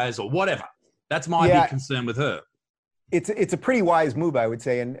lies or whatever. That's my big concern with her. It's a pretty wise move, I would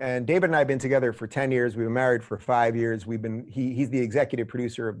say. And David and I have been together for 10 years. We've been married for 5 years. He's the executive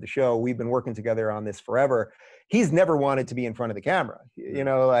producer of the show. We've been working together on this forever. He's never wanted to be in front of the camera. You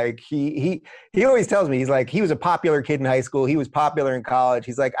know, like he always tells me, he's like, he was a popular kid in high school. He was popular in college.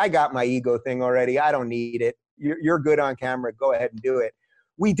 He's like, I got my ego thing already. I don't need it. You're good on camera. Go ahead and do it.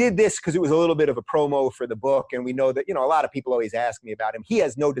 We did this because it was a little bit of a promo for the book. And we know that, you know, a lot of people always ask me about him. He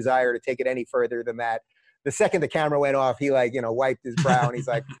has no desire to take it any further than that. The second the camera went off, he wiped his brow and he's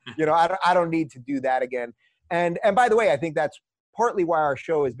like, you know, I don't need to do that again. And by the way, I think that's partly why our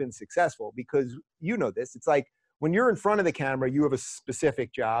show has been successful, because you know this. It's like when you're in front of the camera, you have a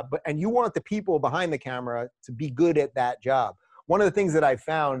specific job, and you want the people behind the camera to be good at that job. One of the things that I've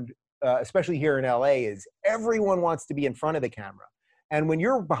found, especially here in LA, is everyone wants to be in front of the camera. And when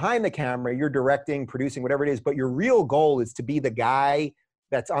you're behind the camera, you're directing, producing, whatever it is, but your real goal is to be the guy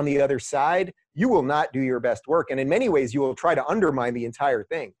that's on the other side. You will not do your best work. And in many ways, you will try to undermine the entire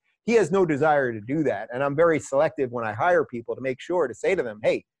thing. He has no desire to do that. And I'm very selective when I hire people to make sure to say to them,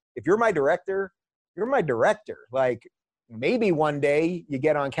 hey, if you're my director, you're my director. Like, maybe one day you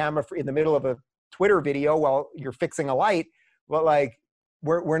get on camera in the middle of a Twitter video while you're fixing a light, but like,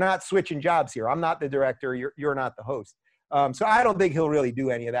 we're not switching jobs here. I'm not the director. You're not the host. So I don't think he'll really do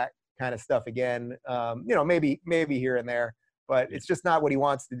any of that kind of stuff again. You know, maybe here and there. But it's just not what he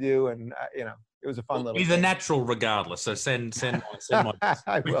wants to do, and you know, it was a fun little. He's a natural, regardless. So send my.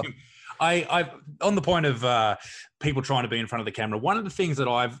 I will. I on the point of people trying to be in front of the camera. One of the things that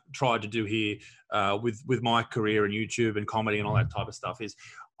I've tried to do here with my career and YouTube and comedy and all that type of stuff is,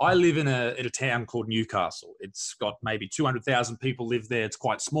 I live in a town called Newcastle. It's got maybe 200,000 people live there. It's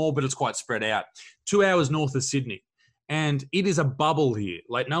quite small, but it's quite spread out. 2 hours north of Sydney. And it is a bubble here.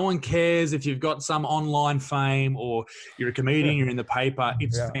 Like, no one cares if you've got some online fame or you're a comedian, you're in the paper.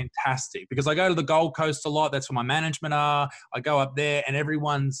 It's fantastic, because I go to the Gold Coast a lot. That's where my management are. I go up there and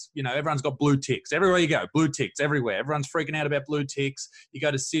everyone's got blue ticks. Everywhere you go, blue ticks everywhere. Everyone's freaking out about blue ticks. You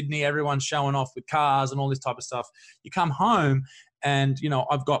go to Sydney, everyone's showing off with cars and all this type of stuff. You come home and, you know,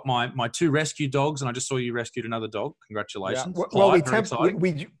 I've got my 2 rescue dogs, and I just saw you rescued another dog. Congratulations. Yeah. Well,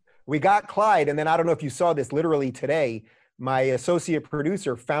 we got Clyde. And then I don't know if you saw this literally today, my associate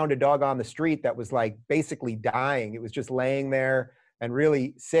producer found a dog on the street that was like basically dying. It was just laying there and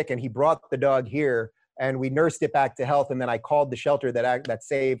really sick. And he brought the dog here and we nursed it back to health. And then I called the shelter that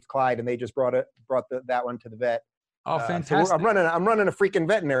saved Clyde, and they just brought that one to the vet. Oh, fantastic! So I'm running a freaking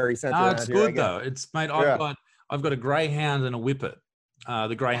veterinary center. No, it's good though. It's mate. I've got a greyhound and a whippet.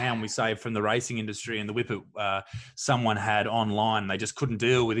 The greyhound we saved from the racing industry, and the whippet someone had online. They just couldn't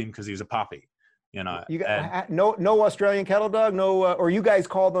deal with him because he was a puppy. You know, no Australian kettle dog, or you guys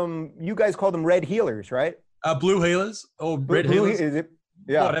call them red heelers, right? Blue heelers or red heelers. Is it?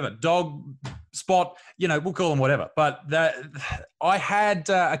 Yeah, whatever. Dog, spot. You know, we'll call them whatever. But I had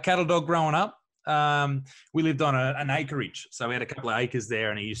a cattle dog growing up. We lived on an acreage, so we had a couple of acres there,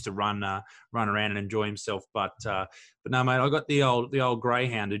 and he used to run around and enjoy himself. But no, mate, I got the old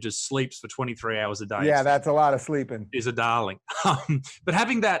greyhound who just sleeps for 23 hours a day. Yeah, that's a lot of sleeping. Is a darling. But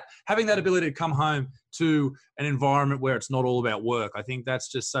having that ability to come home to an environment where it's not all about work, I think that's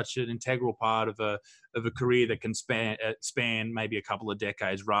just such an integral part of a career that can span maybe a couple of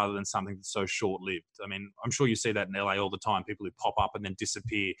decades rather than something that's so short-lived. I mean, I'm sure you see that in LA all the time, people who pop up and then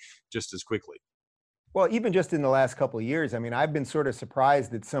disappear just as quickly. Well, even just in the last couple of years, I mean, I've been sort of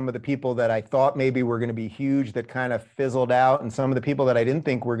surprised that some of the people that I thought maybe were going to be huge that kind of fizzled out, and some of the people that I didn't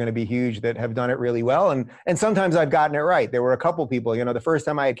think were going to be huge that have done it really well. And sometimes I've gotten it right. There were a couple people, you know, the first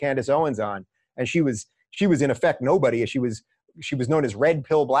time I had Candace Owens on, and she was in effect nobody. She was known as Red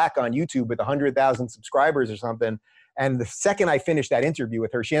Pill Black on YouTube with 100,000 subscribers or something. And the second I finished that interview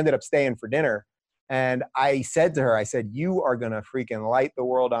with her, she ended up staying for dinner. And I said to her, you are going to freaking light the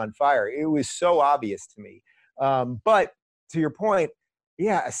world on fire. It was so obvious to me. But to your point,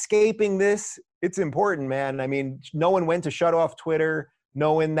 yeah, escaping this, it's important, man. I mean, knowing when to shut off Twitter,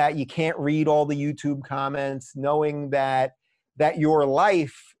 knowing that you can't read all the YouTube comments, knowing that your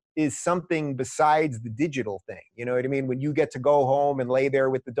life is something besides the digital thing. You know what I mean? When you get to go home and lay there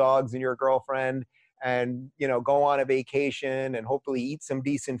with the dogs and your girlfriend and, you know, go on a vacation and hopefully eat some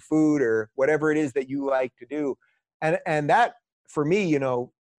decent food or whatever it is that you like to do. And that, for me, you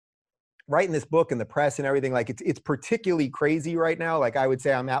know, writing this book and the press and everything, like it's particularly crazy right now. Like I would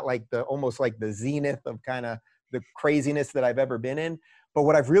say I'm at like almost like the zenith of kind of the craziness that I've ever been in. But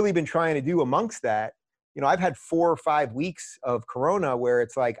what I've really been trying to do amongst that, you know, I've had 4 or 5 weeks of Corona where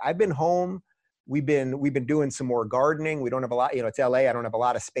it's like I've been home. We've been doing some more gardening. We don't have a lot, you know, it's LA. I don't have a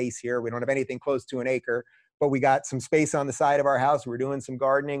lot of space here. We don't have anything close to an acre, but we got some space on the side of our house. We're doing some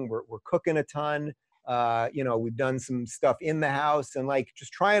gardening. We're cooking a ton. You know, we've done some stuff in the house and like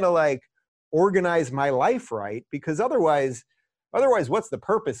just trying to like organize my life right, because otherwise what's the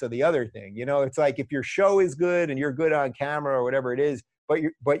purpose of the other thing? You know, it's like if your show is good and you're good on camera or whatever it is,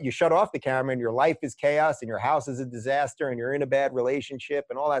 but you shut off the camera and your life is chaos and your house is a disaster and you're in a bad relationship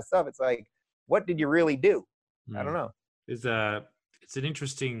and all that stuff. It's like, what did you really do? I don't know. It's an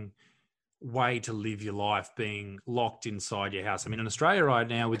interesting way to live your life being locked inside your house. I mean, in Australia right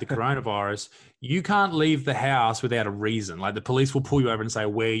now with the coronavirus, you can't leave the house without a reason. Like the police will pull you over and say,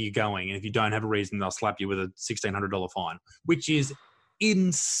 where are you going? And if you don't have a reason, they'll slap you with a $1,600 fine, which is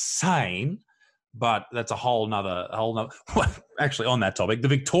insane. But that's a whole nother. Actually, on that topic, the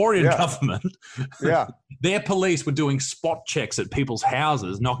Victorian government, their police were doing spot checks at people's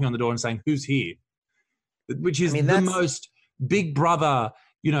houses, knocking on the door and saying, "Who's here?" Which is the most Big Brother,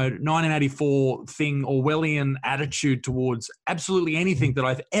 you know, 1984 thing, Orwellian attitude towards absolutely anything that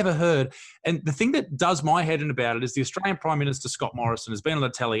I've ever heard. And the thing that does my head in about it is the Australian Prime Minister Scott Morrison has been on the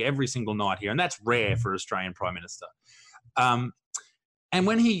telly every single night here, and that's rare for an Australian Prime Minister. And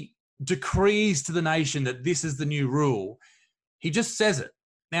when he decrees to the nation that this is the new rule, he just says it.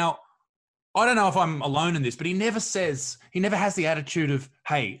 Now, I don't know if I'm alone in this, but he never has the attitude of,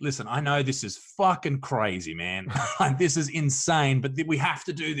 hey, listen, I know this is fucking crazy, man. This is insane, but we have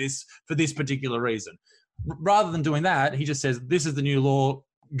to do this for this particular reason. Rather than doing that, he just says, this is the new law,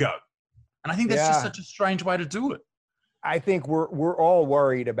 go. And I think that's just such a strange way to do it. I think we're all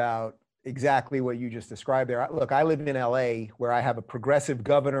worried about exactly what you just described there. Look, I live in LA where I have a progressive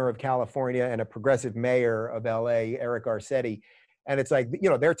governor of California and a progressive mayor of LA, Eric Garcetti. And it's like,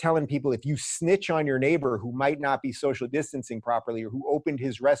 you know, they're telling people if you snitch on your neighbor who might not be social distancing properly or who opened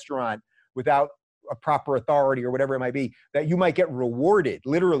his restaurant without a proper authority or whatever it might be, that you might get rewarded.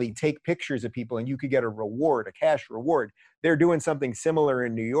 Literally take pictures of people and you could get a reward, a cash reward. They're doing something similar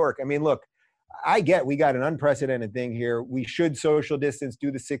in New York. I mean, look, we got an unprecedented thing here. We should social distance,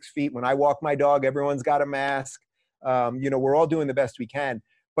 do the 6 feet. When I walk my dog, everyone's got a mask. You know, we're all doing the best we can.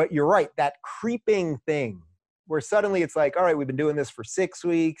 But you're right, that creeping thing where suddenly it's like, all right, we've been doing this for 6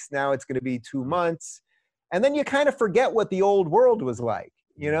 weeks. Now it's going to be 2 months. And then you kind of forget what the old world was like.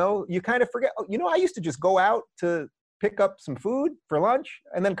 You know, you kind of forget. You know, I used to just go out to pick up some food for lunch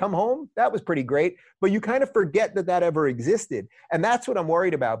and then come home. That was pretty great. But you kind of forget that that ever existed. And that's what I'm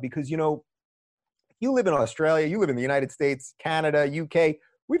worried about because, you know, you live in Australia, you live in the United States, Canada, UK,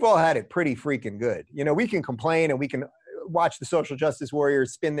 we've all had it pretty freaking good. You know, we can complain and we can watch the social justice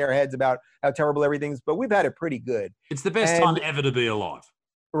warriors spin their heads about how terrible everything's, but we've had it pretty good. It's the best time ever to be alive.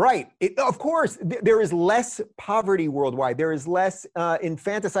 Right. Of course, there is less poverty worldwide. There is less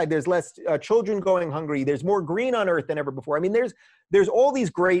infanticide. There's less children going hungry. There's more green on earth than ever before. I mean, there's all these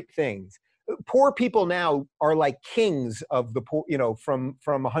great things. Poor people now are like kings of the poor, you know, from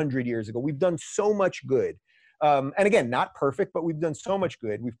 100 years ago. We've done so much good. And again, not perfect, but we've done so much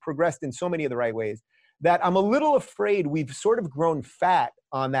good. We've progressed in so many of the right ways that I'm a little afraid we've sort of grown fat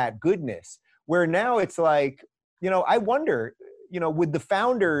on that goodness, where now it's like, you know, I wonder, you know, with the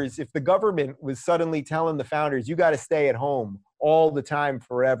founders, if the government was suddenly telling the founders, you got to stay at home all the time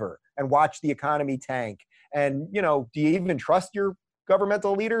forever and watch the economy tank. And, you know, do you even trust your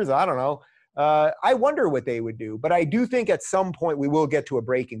governmental leaders? I don't know. I wonder what they would do. But I do think at some point we will get to a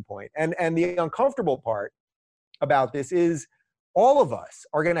breaking point. And the uncomfortable part about this is all of us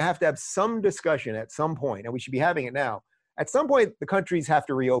are going to have some discussion at some point, and we should be having it now. At some point, the countries have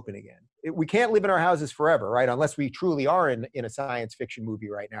to reopen again. We can't live in our houses forever, right? Unless we truly are in a science fiction movie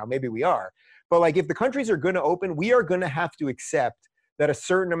right now. Maybe we are. But like if the countries are going to open, we are going to have to accept that a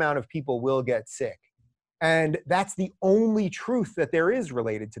certain amount of people will get sick. And that's the only truth that there is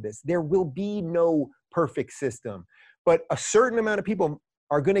related to this. There will be no perfect system. But a certain amount of people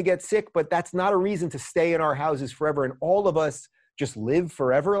are going to get sick, but that's not a reason to stay in our houses forever. And all of us just live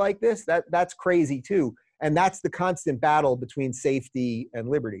forever like this. That's crazy too. And that's the constant battle between safety and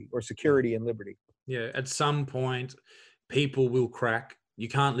liberty, or security and liberty. Yeah, at some point, people will crack. You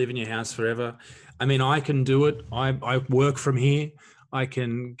can't live in your house forever. I mean, I can do it. I work from here. I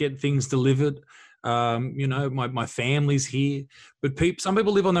can get things delivered. You know, my family's here. But some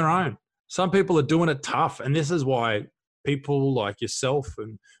people live on their own. Some people are doing it tough. And this is why people like yourself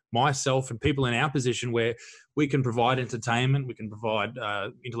and myself and people in our position where we can provide entertainment, we can provide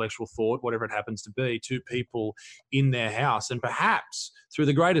intellectual thought, whatever it happens to be, to people in their house. And perhaps through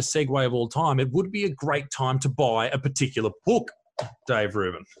the greatest segue of all time, it would be a great time to buy a particular book, Dave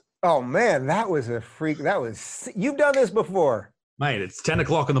Rubin. Oh man, that was a freak. You've done this before. Mate, it's 10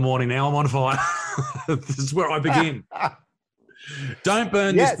 o'clock in the morning now. I'm on fire. This is where I begin. Don't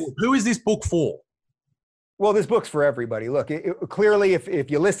burn this book. Who is this book for? Well, this book's for everybody. Look, clearly, if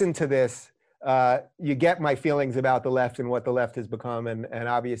you listen to this, you get my feelings about the left and what the left has become. And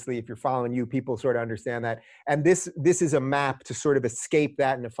obviously, if you're following you, people sort of understand that. And this is a map to sort of escape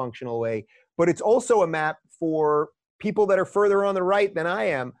that in a functional way. But it's also a map for people that are further on the right than I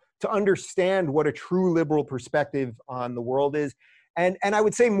am to understand what a true liberal perspective on the world is. And I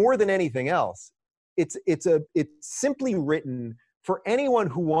would say more than anything else, it's simply written for anyone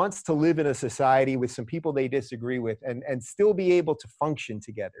who wants to live in a society with some people they disagree with and still be able to function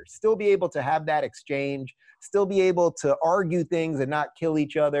together, still be able to have that exchange, still be able to argue things and not kill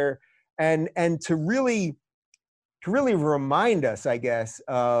each other, and to really remind us, I guess,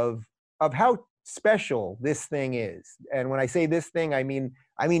 of how special this thing is. And when I say this thing, I mean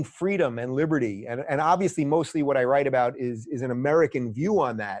freedom and liberty. And obviously mostly what I write about is an American view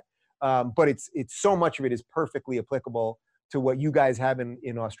on that. But it's so much of it is perfectly applicable to what you guys have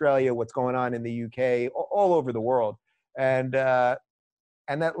in Australia, what's going on in the UK, all over the world. And that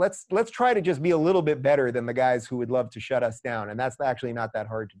let's try to just be a little bit better than the guys who would love to shut us down. And that's actually not that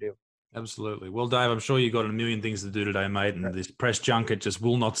hard to do. Absolutely. Well, Dave, I'm sure you've got a million things to do today, mate, and this press junket just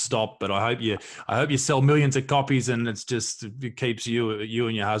will not stop. But I hope you sell millions of copies, and it keeps you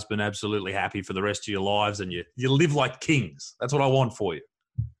and your husband absolutely happy for the rest of your lives, and you live like kings. That's what I want for you.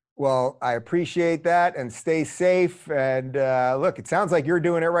 Well, I appreciate that, and stay safe. And look, it sounds like you're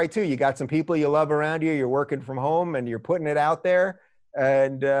doing it right too. You got some people you love around you. You're working from home, and you're putting it out there.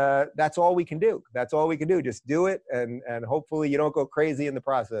 And that's all we can do. That's all we can do. Just do it, and hopefully you don't go crazy in the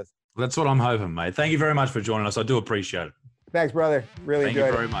process. That's what I'm hoping, mate. Thank you very much for joining us. I do appreciate it. Thanks, brother. Really enjoyed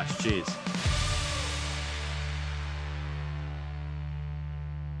it. Thank you very much. Cheers.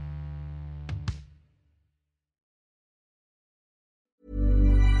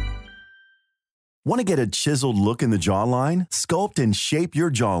 Want to get a chiseled look in the jawline? Sculpt and shape your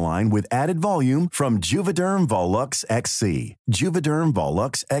jawline with added volume from Juvederm Volux XC. Juvederm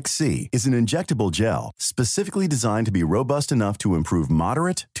Volux XC is an injectable gel specifically designed to be robust enough to improve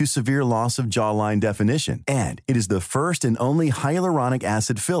moderate to severe loss of jawline definition. And it is the first and only hyaluronic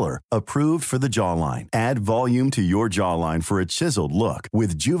acid filler approved for the jawline. Add volume to your jawline for a chiseled look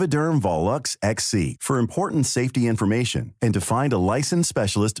with Juvederm Volux XC. For important safety information and to find a licensed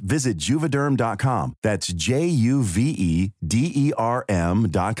specialist, visit Juvederm.com. That's Juvederm.com.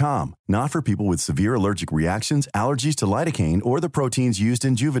 Not for people with severe allergic reactions, allergies to lidocaine, or the proteins used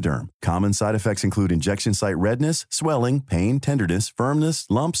in Juvederm. Common side effects include injection site redness, swelling, pain, tenderness, firmness,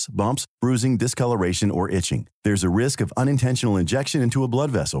 lumps, bumps, bruising, discoloration, or itching. There's a risk of unintentional injection into a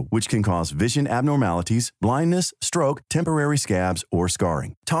blood vessel, which can cause vision abnormalities, blindness, stroke, temporary scabs, or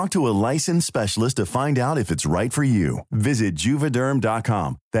scarring. Talk to a licensed specialist to find out if it's right for you. Visit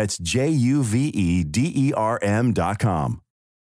Juvederm.com. That's Juvederm.com.